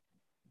question.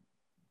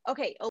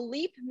 Okay, a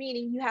leap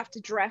meaning you have to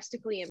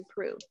drastically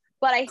improve.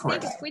 But I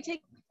think if we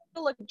take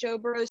a look at Joe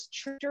Burrow's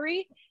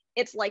trajectory,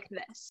 it's like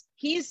this.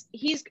 He's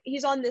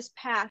on this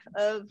path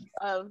of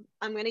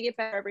I'm going to get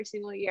better every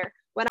single year.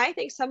 When I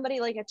think somebody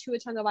like a Tua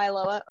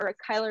Tagovailoa or a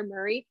Kyler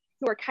Murray,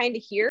 who are kind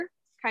of here,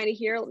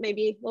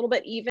 maybe a little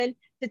bit even,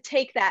 to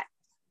take that,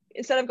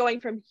 instead of going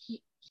from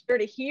here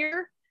to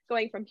here,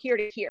 going from here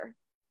to here.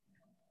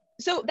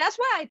 So that's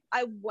why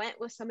I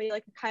went with somebody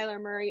like a Kyler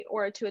Murray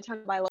or a Tua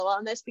Tagovailoa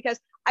on this, because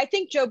I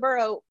think Joe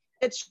Burrow,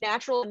 it's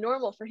natural and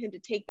normal for him to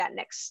take that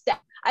next step.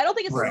 I don't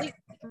think it's a leap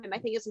for him. I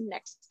think it's a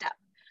next step.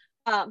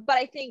 But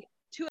I think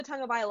Tua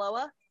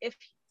Tagovailoa, if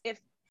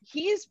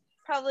he's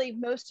probably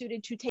most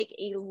suited to take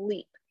a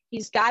leap.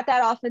 He's got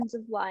that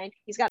offensive line.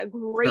 He's got a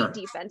great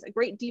defense, a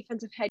great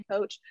defensive head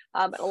coach,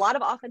 but a lot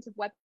of offensive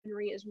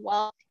weaponry as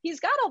well.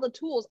 He's got all the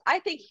tools. I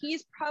think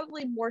he's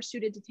probably more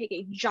suited to take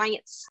a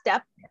giant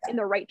step in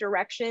the right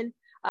direction.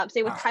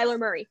 Say with Kyler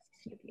Murray,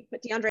 you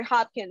put DeAndre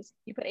Hopkins,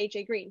 you put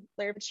AJ Green,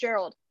 Larry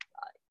Fitzgerald,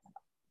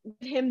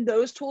 him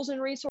those tools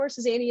and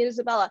resources, Andy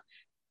Isabella,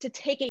 to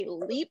take a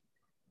leap.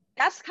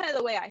 That's kind of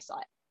the way I saw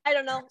it. I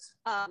don't know.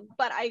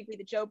 But I agree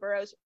that Joe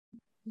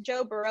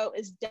Burrow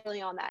is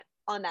definitely on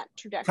that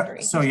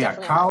trajectory. So yeah,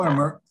 Kyler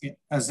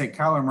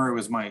Murray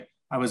was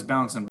I was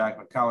bouncing back,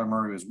 but Kyler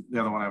Murray was the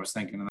other one I was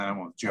thinking, and then I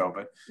went with Joe.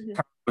 But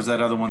Kyler was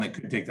that other one that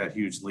could take that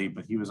huge leap,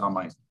 but he was on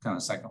my kind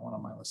of second one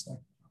on my list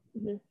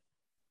there.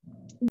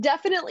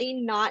 Definitely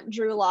not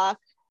Drew Lock.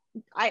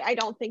 I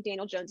don't think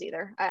Daniel Jones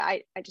either.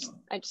 I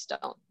just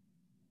don't.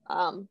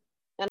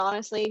 And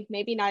honestly,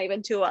 maybe not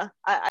even Tua.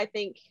 I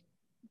think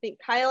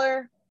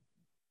Kyler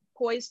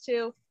poised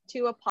to,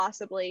 Tua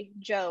possibly,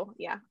 Joe.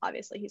 Yeah,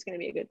 obviously he's going to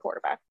be a good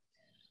quarterback.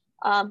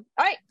 All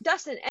right,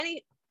 Dustin,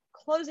 any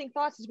closing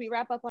thoughts as we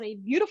wrap up on a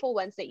beautiful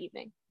Wednesday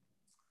evening?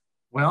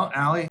 Well,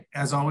 Allie,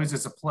 as always,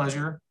 it's a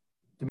pleasure.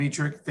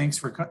 Dimitri, thanks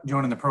for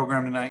joining the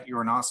program tonight. You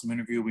were an awesome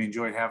interview. We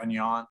enjoyed having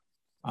you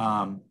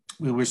on.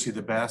 We wish you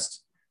the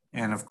best.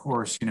 And of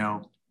course,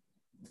 to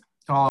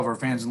all of our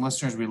fans and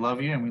listeners, we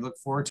love you and we look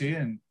forward to you.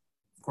 And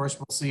of course,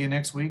 we'll see you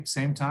next week.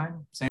 Same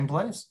time, same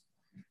place.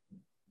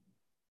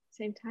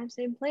 Same time,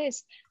 same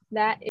place.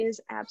 That is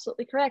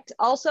absolutely correct.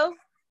 Also,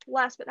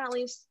 last but not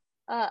least,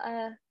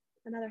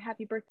 another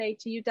happy birthday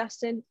to you,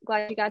 Dustin.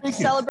 Glad you got to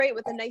celebrate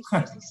with a nice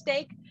juicy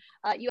steak.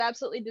 You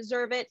absolutely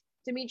deserve it.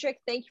 Dimitri,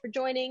 thank you for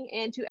joining.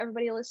 And to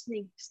everybody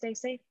listening, stay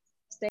safe,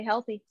 stay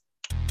healthy.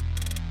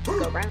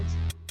 Go Browns.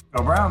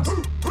 Go Browns.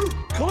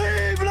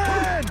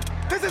 Cleveland,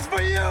 this is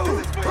for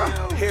you.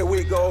 Here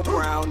we go,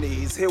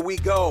 Brownies. Here we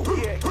go.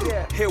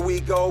 Here we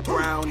go,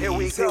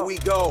 Brownies. Here we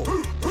go.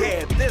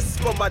 Yeah, this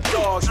for my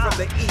dogs from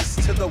the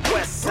east to the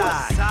west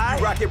side.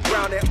 You rockin'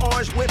 brown and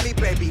orange with me,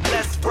 baby.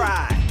 Let's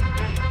ride.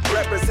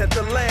 Represent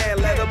the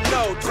land, let them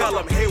know. Tell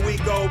them, here we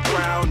go,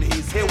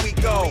 Brownies. Here we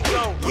go.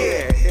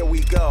 Yeah, here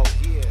we go.